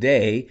 times a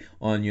day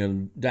on your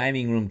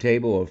dining room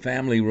table or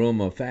family room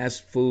or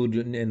fast food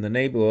in the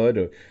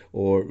neighborhood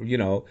or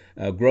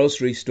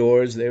grocery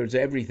stores. There's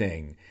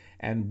everything.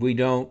 And we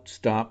don't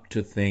stop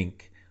to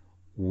think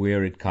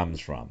where it comes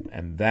from.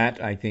 And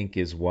that, I think,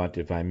 is what,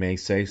 if I may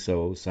say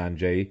so,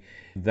 Sanjay,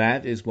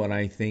 that is what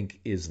I think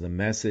is the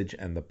message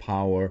and the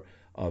power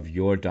of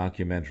your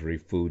documentary,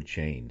 Food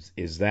Chains.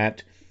 Is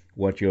that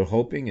what you're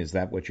hoping? Is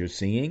that what you're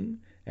seeing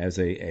as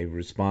a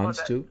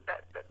response to?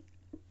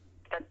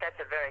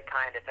 That's a very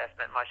kind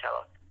assessment,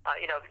 Marcello.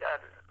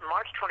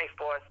 March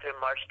 24th through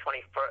March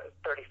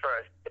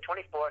 31st, the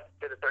 24th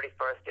through the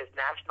 31st is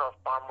National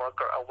Farm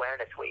Worker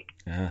Awareness Week.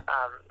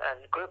 And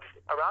groups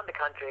around the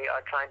country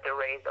are trying to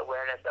raise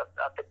awareness of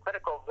the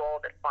critical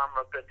role that farm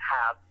workers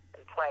have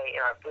and play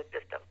in our food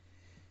system.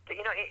 So,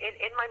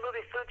 in my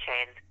movie Food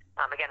Chains,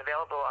 again,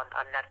 available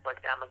on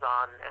Netflix,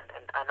 Amazon,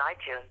 and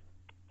iTunes,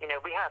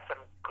 we have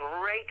some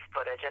great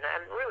footage and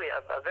really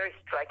a very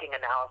striking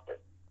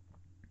analysis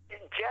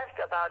just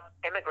about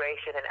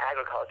immigration and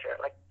agriculture.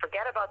 Like,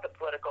 forget about the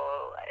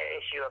political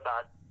issue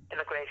about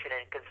immigration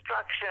in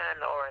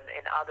construction or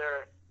in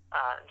other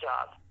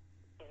jobs.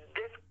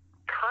 This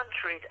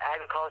country's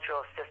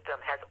agricultural system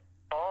has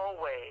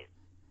always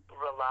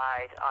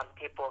relied on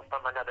people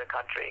from another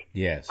country.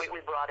 Yes.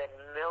 We brought in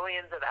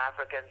millions of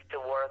Africans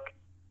to work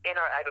in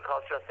our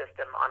agricultural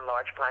system on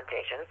large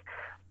plantations.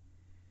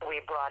 We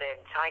brought in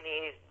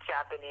Chinese,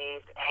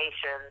 Japanese,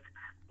 Haitians,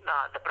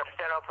 the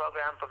Bracero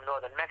program from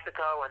northern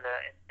Mexico in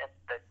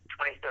the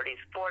 20s, 30s,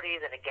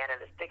 40s, and again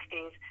in the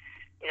 60s.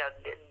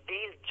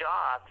 These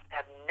jobs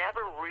have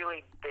never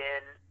really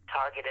been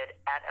targeted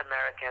at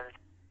Americans,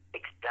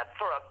 except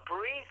for a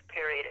brief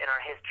period in our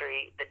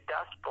history, the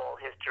Dust Bowl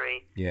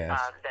history,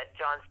 that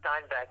John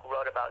Steinbeck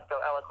wrote about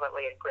so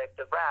eloquently in Grapes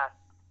of Wrath.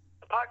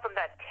 Apart from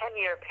that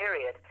 10-year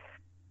period,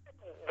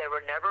 there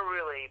were never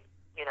really,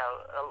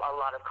 a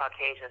lot of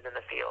Caucasians in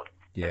the field.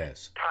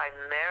 Yes.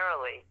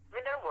 Primarily,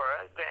 there were,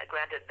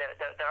 granted,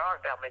 there are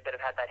families that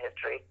have had that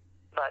history,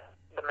 but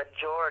the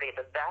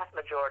vast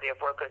majority of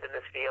workers in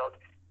this field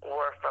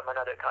were from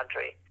another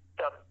country.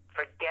 So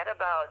forget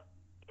about,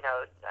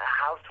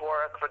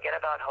 housework, forget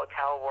about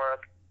hotel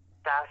work,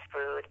 fast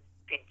food.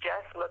 If you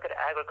just look at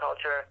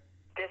agriculture,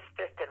 this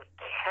system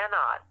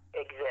cannot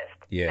exist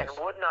and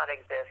would not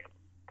exist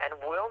and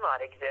will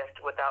not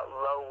exist without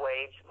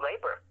low-wage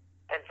labor.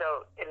 And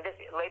so in this,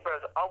 labor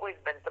has always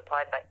been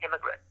supplied by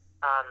immigrants.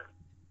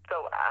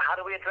 So how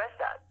do we address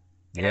that?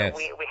 You know,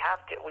 we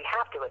have to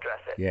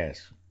address it.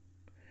 Yes.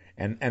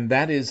 And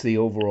that is the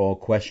overall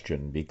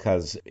question,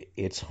 because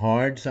it's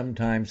hard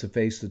sometimes to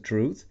face the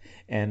truth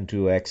and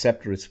to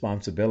accept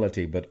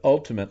responsibility, but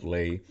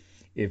ultimately,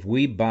 if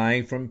we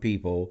buy from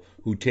people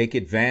who take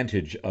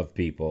advantage of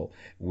people,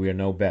 we're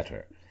no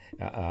better.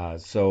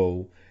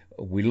 So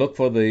we look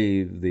for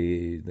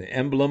the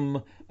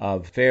emblem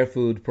of Fair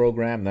Food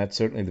Program. That's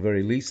certainly the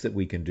very least that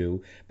we can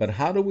do. But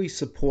how do we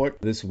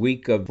support this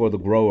week for the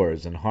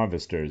growers and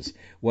harvesters?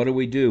 What do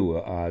we do?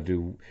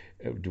 Do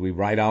we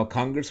write out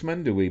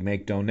congressmen? Do we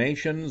make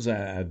donations?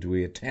 Do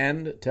we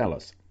attend? Tell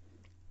us.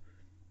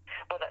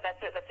 Well,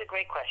 that's a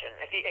great question.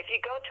 If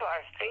you go to our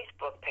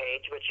Facebook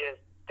page, which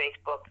is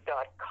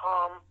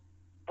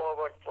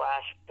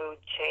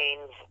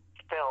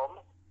facebook.com/foodchainsfilm,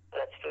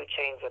 that's food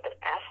chains with an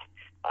S,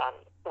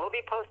 we'll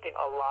be posting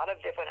a lot of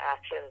different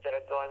actions that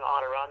are going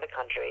on around the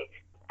country,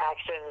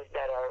 actions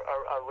that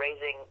are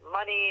raising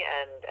money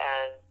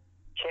and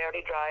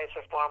charity drives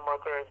for farm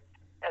workers,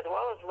 as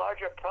well as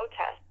larger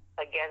protests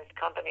against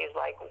companies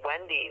like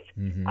Wendy's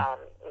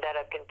that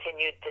have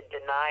continued to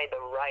deny the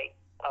rights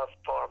of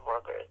farm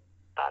workers.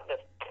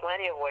 There's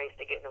plenty of ways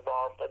to get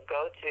involved, so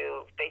go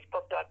to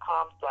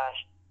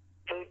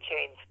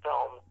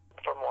facebook.com/foodchainsfilm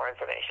for more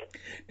information.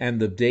 And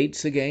the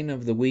dates again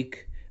of the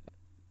week?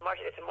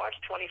 It's March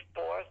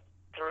 24th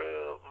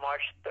through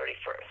March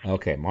 31st.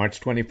 Okay, March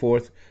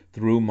 24th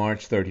through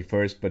March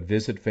 31st, but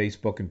visit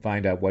Facebook and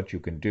find out what you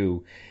can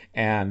do.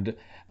 And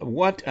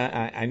what,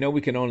 I know we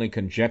can only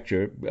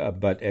conjecture,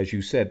 but as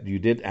you said, you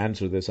did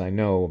answer this, I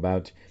know,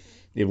 about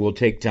it will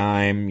take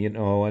time, you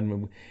know,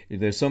 and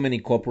there's so many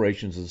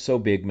corporations that are so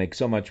big, make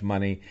so much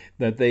money,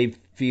 that they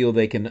feel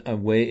they can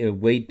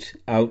wait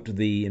out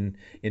the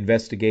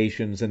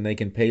investigations and they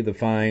can pay the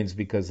fines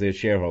because their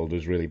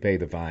shareholders really pay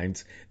the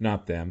fines,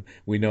 not them.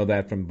 We know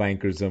that from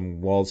bankers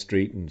on Wall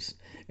Street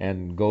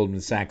and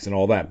Goldman Sachs and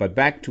all that. But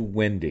back to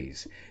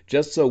Wendy's,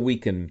 just so we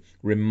can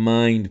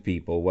remind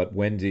people what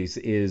Wendy's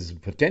is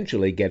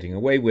potentially getting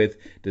away with,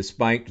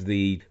 despite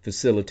the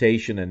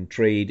Facilitation and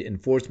Trade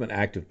Enforcement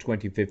Act of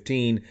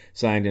 2015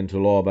 signed into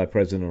law by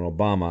President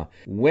Obama.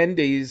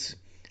 Wendy's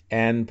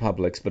and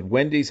Publix, but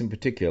Wendy's in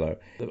particular,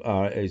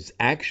 is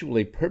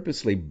actually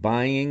purposely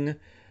buying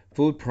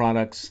food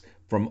products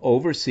from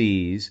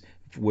overseas,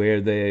 where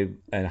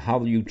and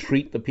how you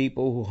treat the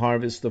people who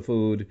harvest the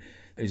food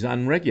is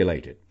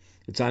unregulated.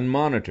 It's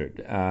unmonitored,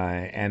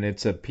 and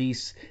it's a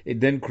piece. It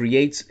then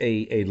creates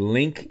a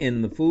link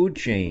in the food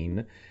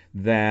chain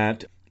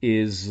that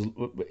is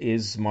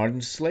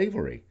modern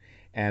slavery.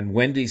 And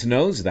Wendy's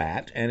knows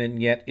that,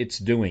 and yet it's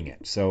doing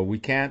it. So we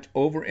can't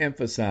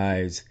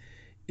overemphasize,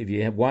 if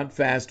you want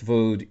fast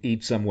food,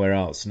 eat somewhere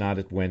else, not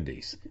at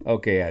Wendy's.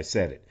 Okay, I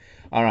said it.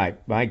 All right,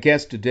 my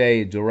guest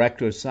today,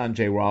 director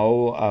Sanjay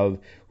Rao,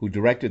 who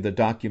directed the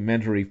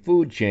documentary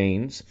Food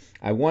Chains.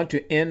 I want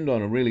to end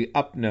on a really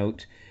up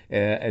note,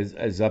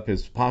 as up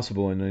as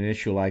possible in an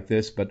issue like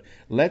this, but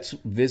let's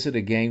visit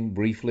again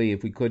briefly,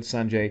 if we could,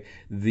 Sanjay,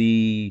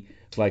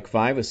 it's like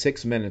 5 or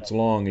 6 minutes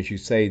long, as you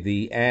say,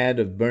 the ad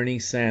of Bernie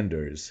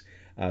Sanders,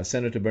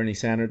 Senator Bernie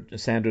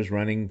Sanders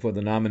running for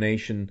the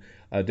nomination,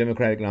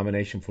 Democratic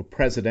nomination for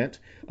president,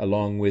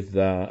 along with,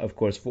 of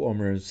course,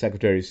 former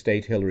Secretary of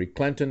State Hillary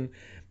Clinton.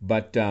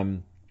 But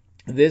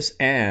this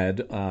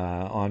ad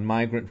on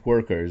migrant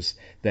workers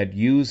that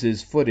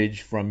uses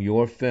footage from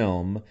your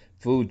film,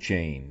 Food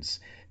Chains,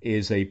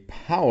 is a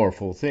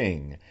powerful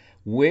thing.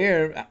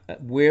 Where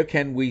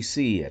can we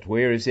see it?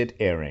 Where is it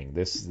airing,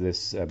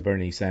 this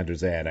Bernie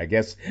Sanders ad? I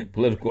guess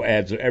political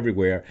ads are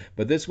everywhere,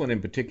 but this one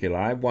in particular,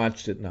 I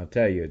watched it, and I'll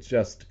tell you, it's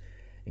just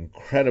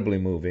incredibly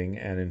moving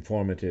and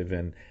informative.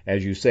 And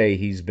as you say,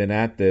 he's been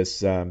at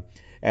this,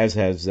 as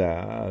has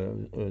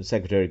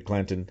Secretary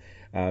Clinton,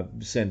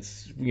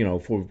 since,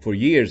 for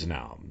years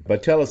now.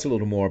 But tell us a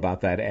little more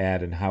about that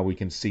ad and how we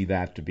can see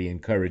that, to be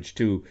encouraged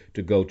to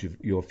go to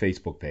your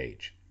Facebook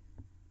page.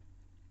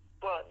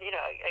 Well,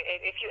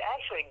 if you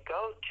actually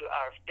go to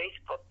our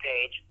Facebook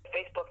page,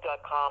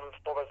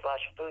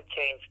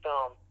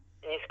 facebook.com/foodchainsfilm,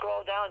 and you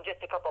scroll down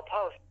just a couple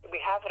posts, we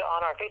have it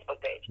on our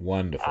Facebook page.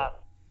 Wonderful.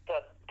 So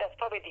that's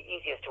probably the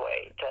easiest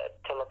way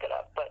to look it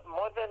up. But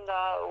more than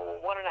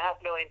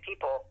 1.5 million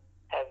people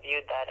have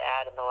viewed that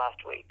ad in the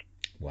last week.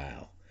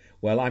 Wow.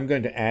 Well, I'm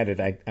going to add it.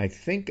 I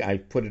think I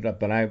put it up,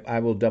 but I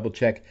will double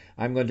check.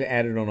 I'm going to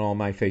add it on all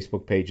my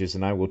Facebook pages,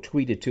 and I will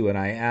tweet it too. And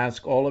I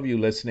ask all of you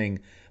listening,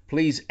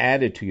 please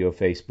add it to your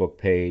Facebook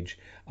page,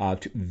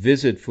 to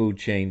visit Food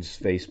Chain's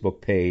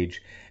Facebook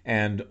page,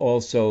 and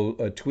also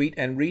tweet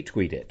and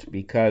retweet it,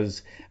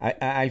 because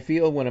I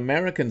feel when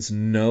Americans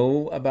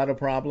know about a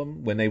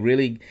problem, when they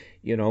really,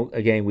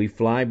 again, we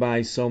fly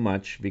by so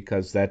much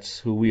because that's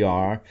who we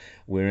are.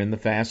 We're in the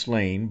fast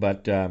lane,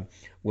 but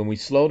when we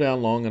slow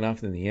down long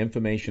enough and the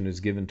information is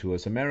given to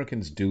us,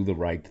 Americans do the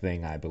right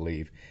thing, I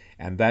believe,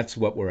 and that's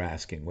what we're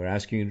asking. We're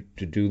asking you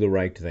to do the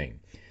right thing.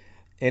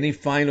 Any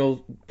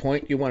final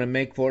point you want to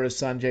make for us,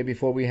 Sanjay,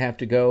 before we have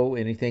to go?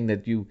 Anything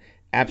that you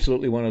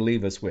absolutely want to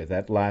leave us with,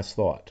 that last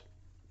thought?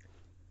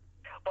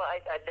 Well,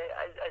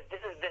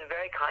 this has been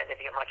very kind of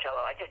you,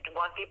 Marcello. I just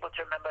want people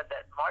to remember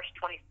that March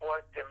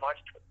 24th through March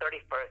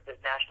 31st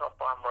is National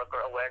Farm Worker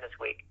Awareness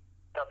Week.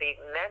 There'll be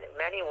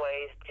many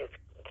ways to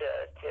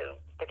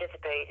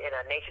participate in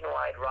a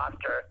nationwide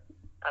roster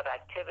of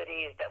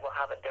activities that will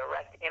have a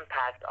direct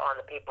impact on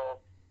the people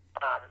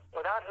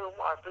without whom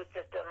our food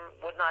system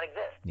would not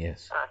exist.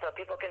 Yes. So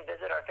people can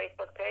visit our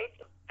Facebook page,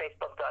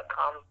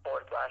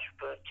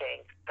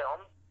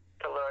 facebook.com/foodchainsfilm,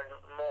 to learn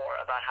more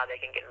about how they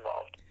can get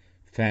involved.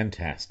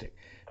 Fantastic.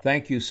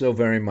 Thank you so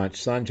very much.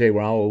 Sanjay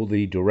Rao,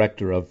 the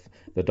director of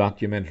the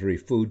documentary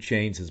Food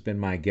Chains, has been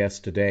my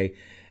guest today.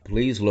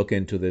 Please look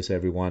into this,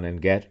 everyone, and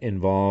get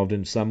involved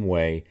in some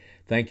way.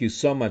 Thank you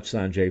so much,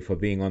 Sanjay, for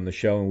being on the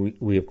show, and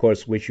we of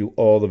course, wish you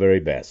all the very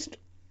best.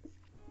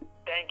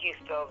 Thank you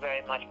so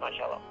very much,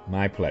 Marcello.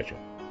 My pleasure.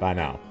 Bye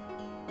now.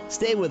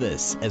 Stay with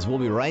us, as we'll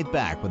be right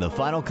back with a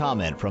final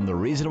comment from The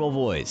Reasonable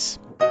Voice.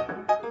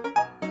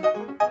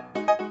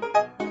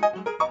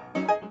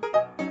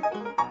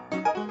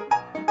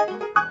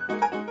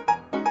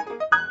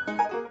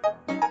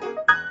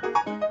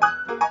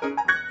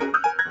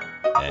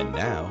 And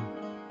now,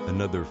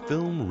 another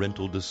film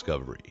rental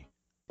discovery.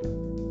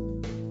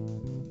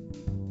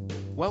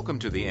 Welcome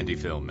to the Indie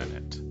Film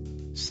Minute.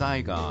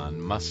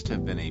 Saigon must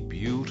have been a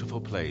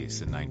beautiful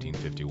place in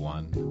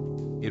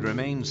 1951. It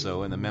remains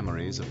so in the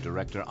memories of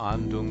director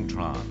An Dung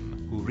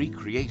Tran, who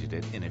recreated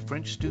it in a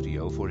French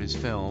studio for his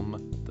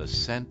film The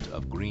Scent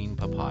of Green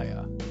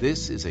Papaya.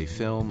 This is a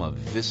film of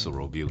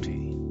visceral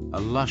beauty, a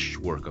lush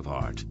work of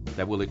art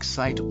that will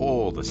excite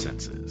all the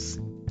senses.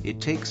 It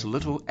takes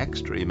little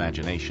extra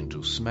imagination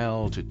to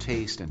smell, to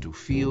taste, and to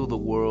feel the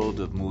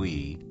world of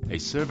Mui, a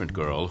servant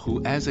girl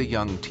who as a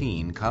young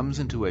teen comes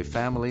into a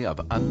family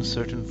of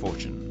uncertain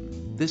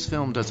fortune. This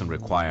film doesn't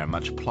require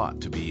much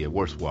plot to be a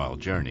worthwhile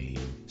journey.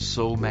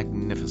 So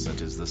magnificent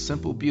is the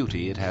simple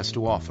beauty it has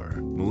to offer.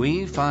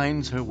 Mui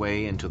finds her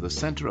way into the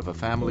center of a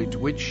family to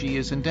which she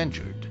is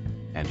indentured,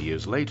 and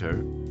years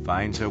later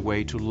finds her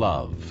way to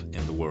love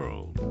in the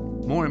world.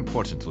 More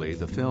importantly,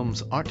 the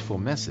film's artful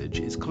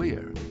message is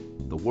clear.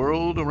 The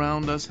world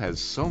around us has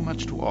so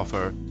much to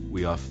offer,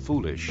 we are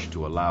foolish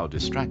to allow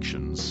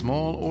distractions,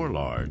 small or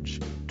large,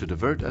 to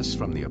divert us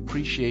from the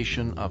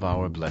appreciation of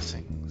our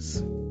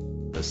blessings.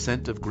 The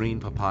Scent of Green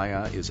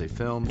Papaya is a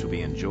film to be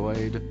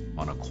enjoyed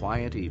on a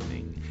quiet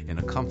evening, in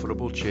a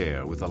comfortable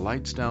chair with the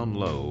lights down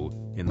low,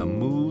 in the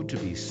mood to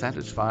be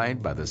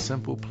satisfied by the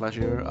simple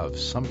pleasure of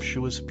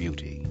sumptuous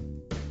beauty.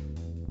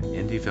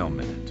 Indie Film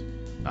Minute,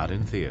 not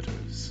in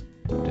theaters.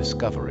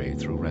 Discovery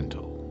through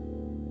rental.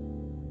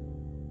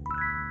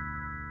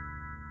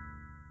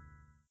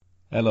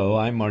 Hello,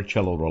 I'm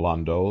Marcello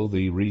Rolando,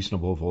 the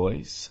Reasonable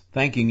Voice,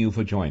 thanking you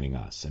for joining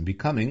us and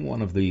becoming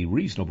one of the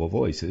reasonable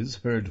voices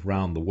heard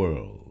round the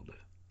world.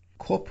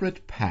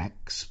 Corporate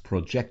PACs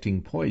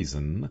projecting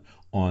poison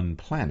on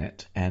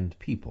planet and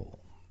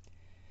people.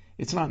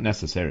 It's not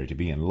necessary to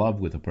be in love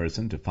with a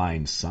person to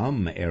find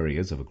some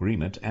areas of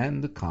agreement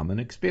and common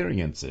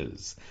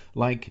experiences,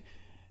 like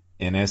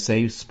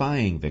NSA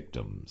spying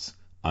victims,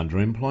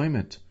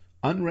 underemployment,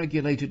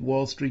 unregulated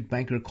Wall Street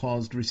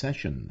banker-caused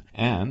recession,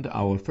 and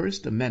our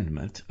First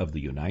Amendment of the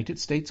United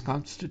States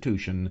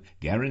Constitution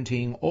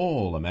guaranteeing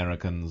all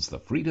Americans the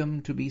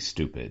freedom to be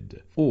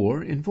stupid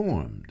or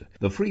informed,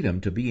 the freedom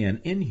to be an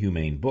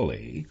inhumane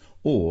bully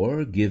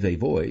or give a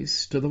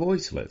voice to the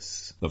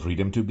voiceless, the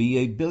freedom to be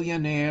a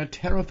billionaire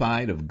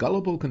terrified of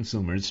gullible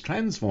consumers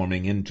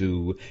transforming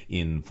into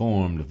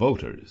informed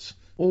voters,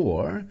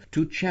 or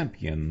to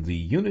champion the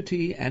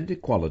unity and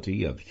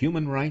equality of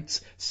human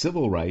rights,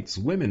 civil rights,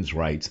 women's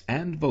rights,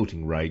 and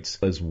voting rights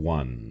as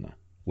one.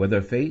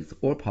 Whether faith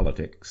or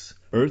politics,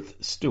 earth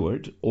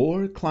steward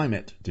or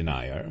climate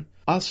denier,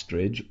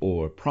 ostrich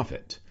or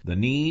prophet, the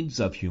needs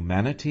of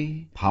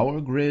humanity, power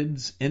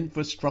grids,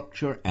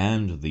 infrastructure,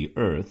 and the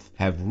earth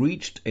have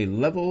reached a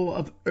level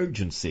of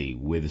urgency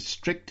with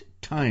strict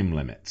time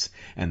limits,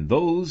 and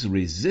those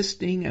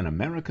resisting an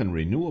American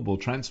renewable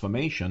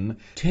transformation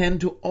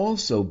tend to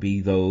also be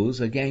those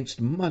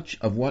against much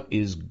of what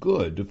is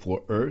good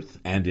for Earth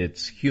and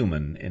its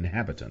human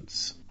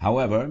inhabitants.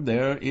 However,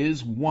 there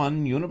is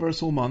one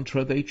universal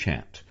mantra they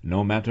chant,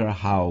 no matter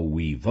how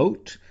we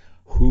vote,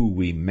 who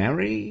we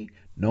marry,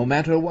 no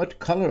matter what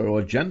color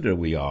or gender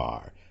we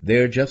are,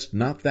 they're just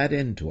not that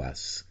into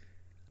us.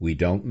 We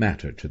don't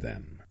matter to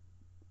them.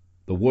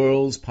 The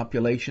world's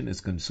population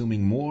is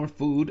consuming more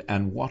food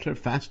and water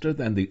faster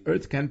than the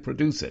earth can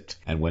produce it.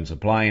 And when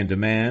supply and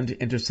demand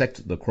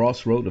intersect the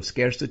crossroad of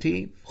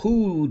scarcity,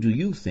 who do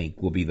you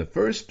think will be the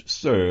first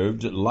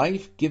served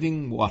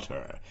life-giving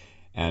water,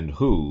 and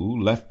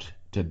who left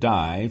to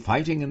die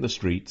fighting in the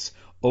streets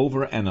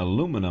over an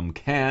aluminum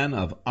can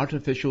of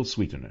artificial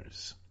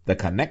sweeteners? The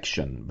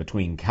connection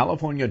between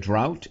California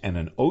drought and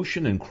an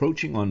ocean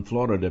encroaching on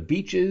Florida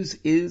beaches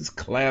is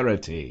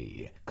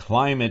clarity.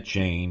 Climate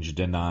change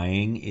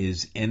denying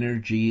is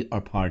energy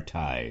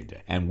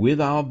apartheid. And with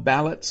our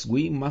ballots,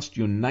 we must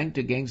unite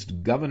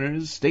against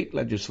governors, state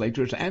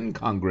legislatures, and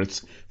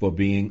Congress for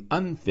being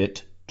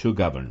unfit to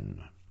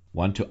govern.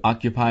 Want to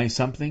occupy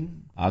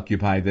something?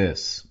 Occupy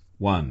this.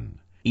 1.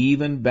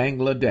 Even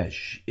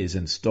Bangladesh is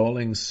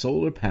installing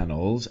solar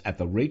panels at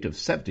the rate of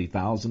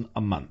 $70,000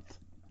 a month.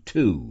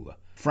 2.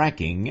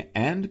 Fracking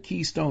and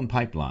Keystone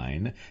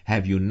Pipeline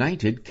have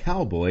united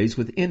cowboys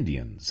with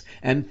Indians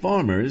and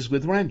farmers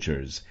with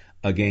ranchers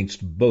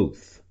against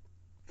both.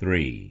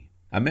 3.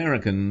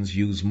 Americans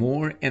use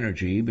more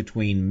energy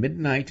between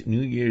midnight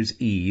New Year's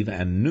Eve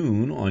and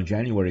noon on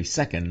January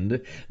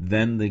 2nd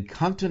than the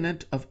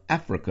continent of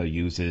Africa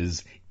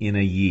uses in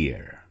a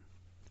year.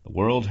 The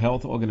World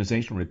Health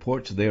Organization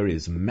reports there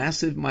is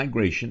massive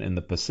migration in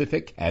the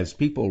Pacific as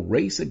people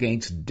race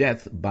against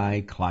death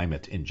by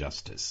climate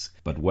injustice.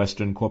 But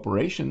Western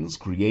corporations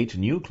create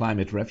new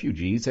climate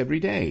refugees every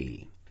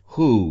day.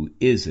 Who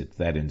is it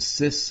that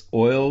insists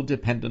oil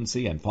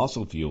dependency and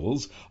fossil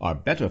fuels are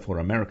better for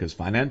America's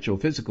financial,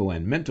 physical,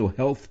 and mental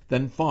health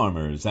than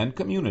farmers and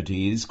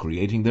communities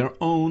creating their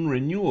own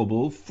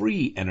renewable,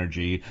 free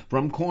energy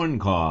from corn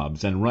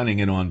cobs and running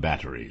it on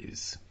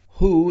batteries?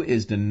 Who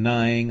is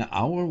denying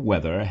our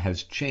weather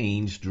has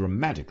changed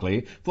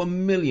dramatically for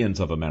millions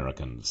of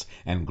Americans,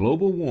 and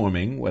global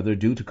warming, whether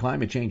due to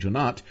climate change or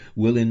not,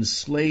 will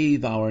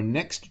enslave our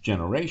next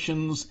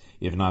generations,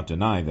 if not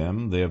deny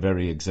them their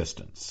very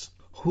existence?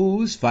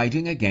 Who's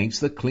fighting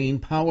against the Clean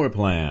Power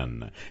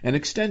Plan, an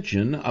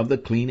extension of the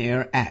Clean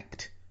Air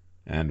Act,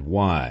 and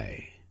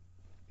why?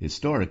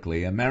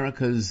 Historically,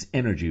 America's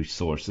energy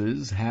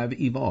sources have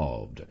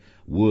evolved.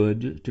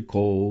 Wood to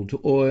coal to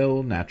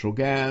oil, natural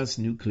gas,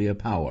 nuclear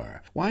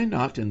power. Why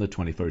not in the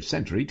 21st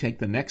century take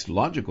the next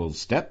logical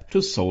step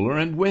to solar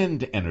and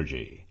wind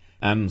energy?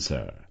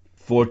 Answer: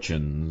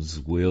 fortunes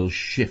will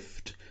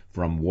shift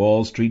from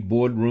Wall Street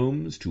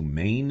boardrooms to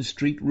Main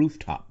Street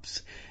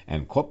rooftops,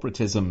 and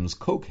corporatism's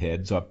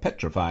cokeheads are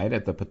petrified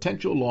at the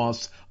potential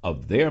loss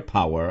of their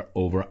power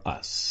over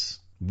us.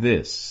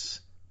 This,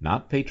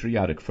 not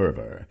patriotic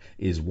fervor,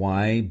 is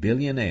why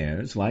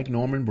billionaires like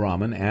Norman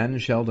Brahman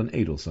and Sheldon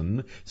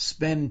Adelson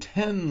spend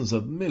tens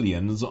of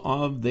millions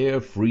of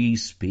their free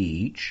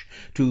speech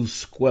to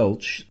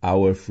squelch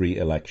our free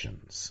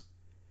elections.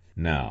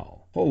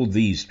 Now, hold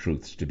these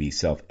truths to be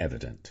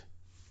self-evident.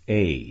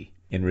 A.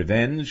 In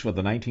revenge for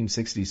the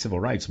 1960 Civil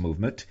Rights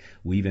Movement,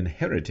 we've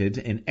inherited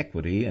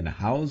inequity in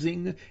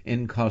housing,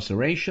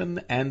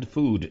 incarceration, and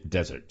food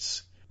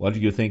deserts. What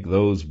do you think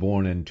those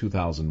born in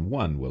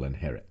 2001 will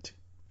inherit?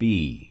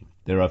 B.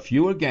 There are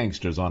fewer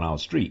gangsters on our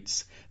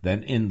streets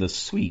than in the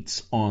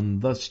suites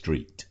on the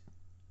street.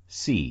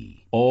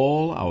 C.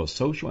 All our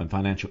social and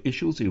financial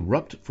issues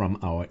erupt from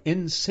our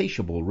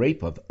insatiable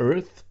rape of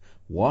earth,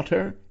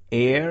 water,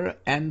 air,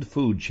 and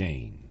food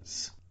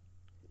chains.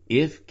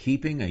 If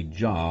keeping a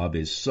job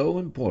is so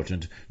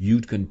important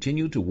you'd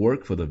continue to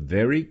work for the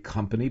very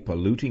company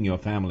polluting your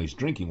family's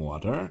drinking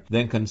water,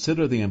 then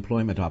consider the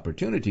employment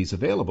opportunities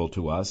available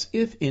to us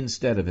if,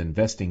 instead of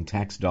investing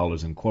tax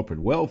dollars in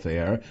corporate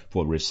welfare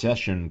for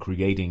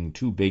recession-creating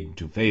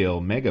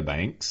too-big-to-fail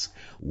megabanks,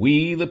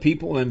 we, the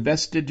people,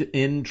 invested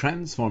in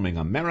transforming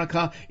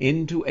America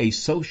into a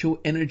social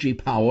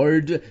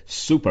energy-powered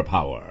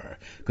superpower,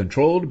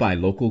 controlled by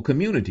local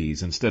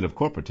communities instead of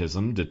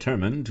corporatism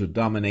determined to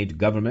dominate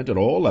government at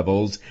all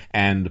levels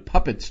and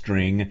puppet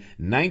string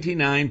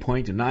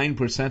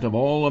 99.9% of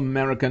all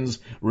Americans,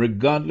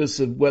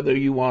 regardless of whether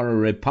you are a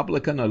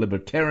Republican, a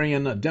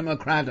Libertarian, a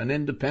Democrat, an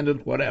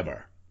Independent,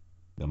 whatever.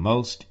 The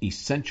most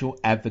essential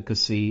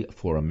advocacy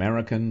for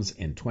Americans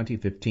in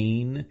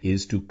 2015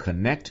 is to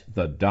connect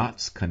the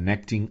dots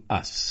connecting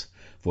us,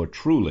 for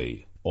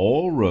truly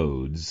all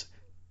roads,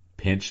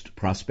 Pinched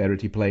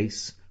Prosperity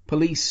Place,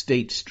 Police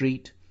State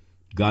Street,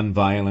 Gun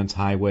Violence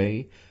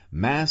Highway,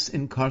 Mass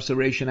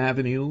Incarceration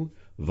Avenue,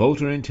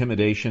 Voter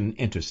Intimidation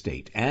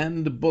Interstate,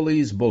 and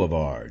Bullies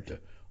Boulevard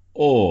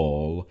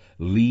all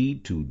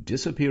lead to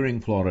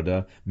disappearing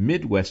Florida,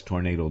 Midwest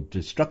tornado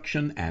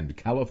destruction, and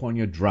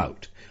California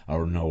drought.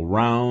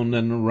 Around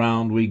and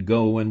around we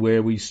go, and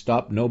where we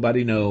stop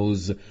nobody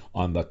knows,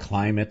 on the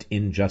climate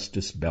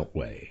injustice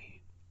beltway.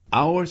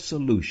 Our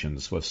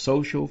solutions for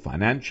social,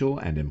 financial,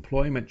 and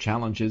employment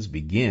challenges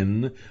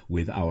begin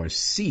with our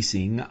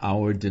ceasing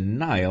our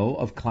denial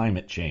of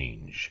climate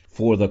change.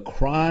 For the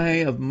cry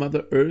of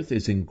Mother Earth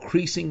is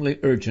increasingly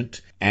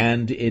urgent,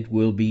 and it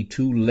will be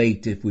too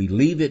late if we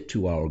leave it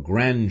to our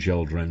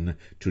grandchildren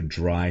to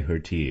dry her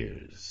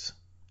tears.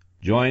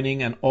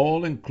 Joining an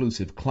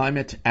all-inclusive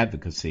climate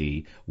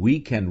advocacy,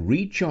 we can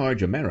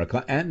recharge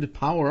America and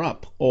power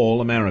up all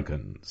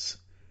Americans.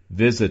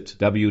 Visit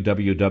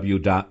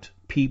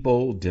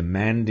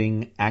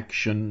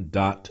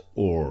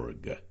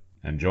www.peopledemandingaction.org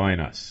and join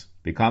us.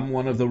 Become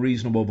one of the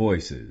reasonable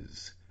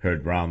voices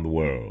heard round the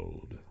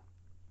world.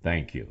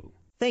 Thank you.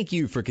 Thank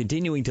you for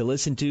continuing to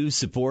listen to,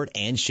 support,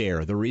 and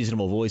share the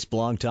Reasonable Voice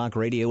Blog Talk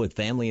Radio with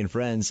family and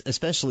friends,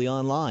 especially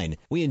online.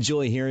 We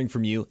enjoy hearing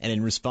from you, and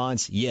in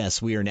response,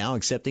 yes, we are now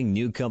accepting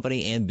new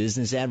company and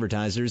business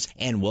advertisers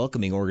and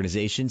welcoming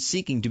organizations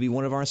seeking to be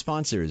one of our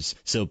sponsors.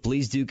 So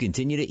please do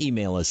continue to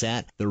email us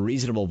at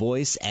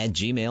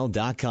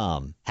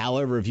thereasonablevoice@gmail.com.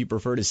 However, if you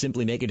prefer to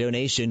simply make a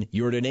donation,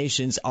 your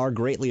donations are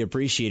greatly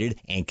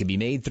appreciated and can be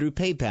made through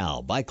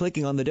PayPal by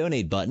clicking on the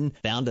donate button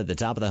found at the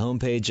top of the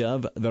homepage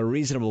of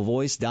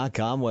thereasonablevoice.com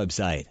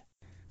website.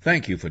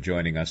 Thank you for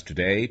joining us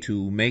today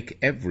to make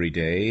every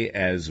day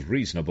as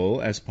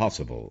reasonable as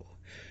possible.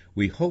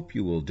 We hope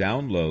you will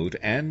download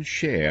and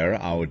share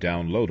our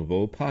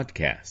downloadable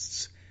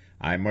podcasts.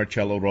 I'm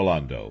Marcello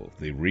Rolando,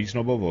 the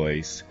Reasonable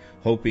Voice,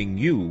 hoping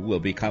you will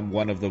become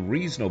one of the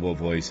reasonable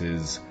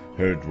voices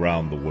heard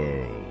round the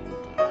world.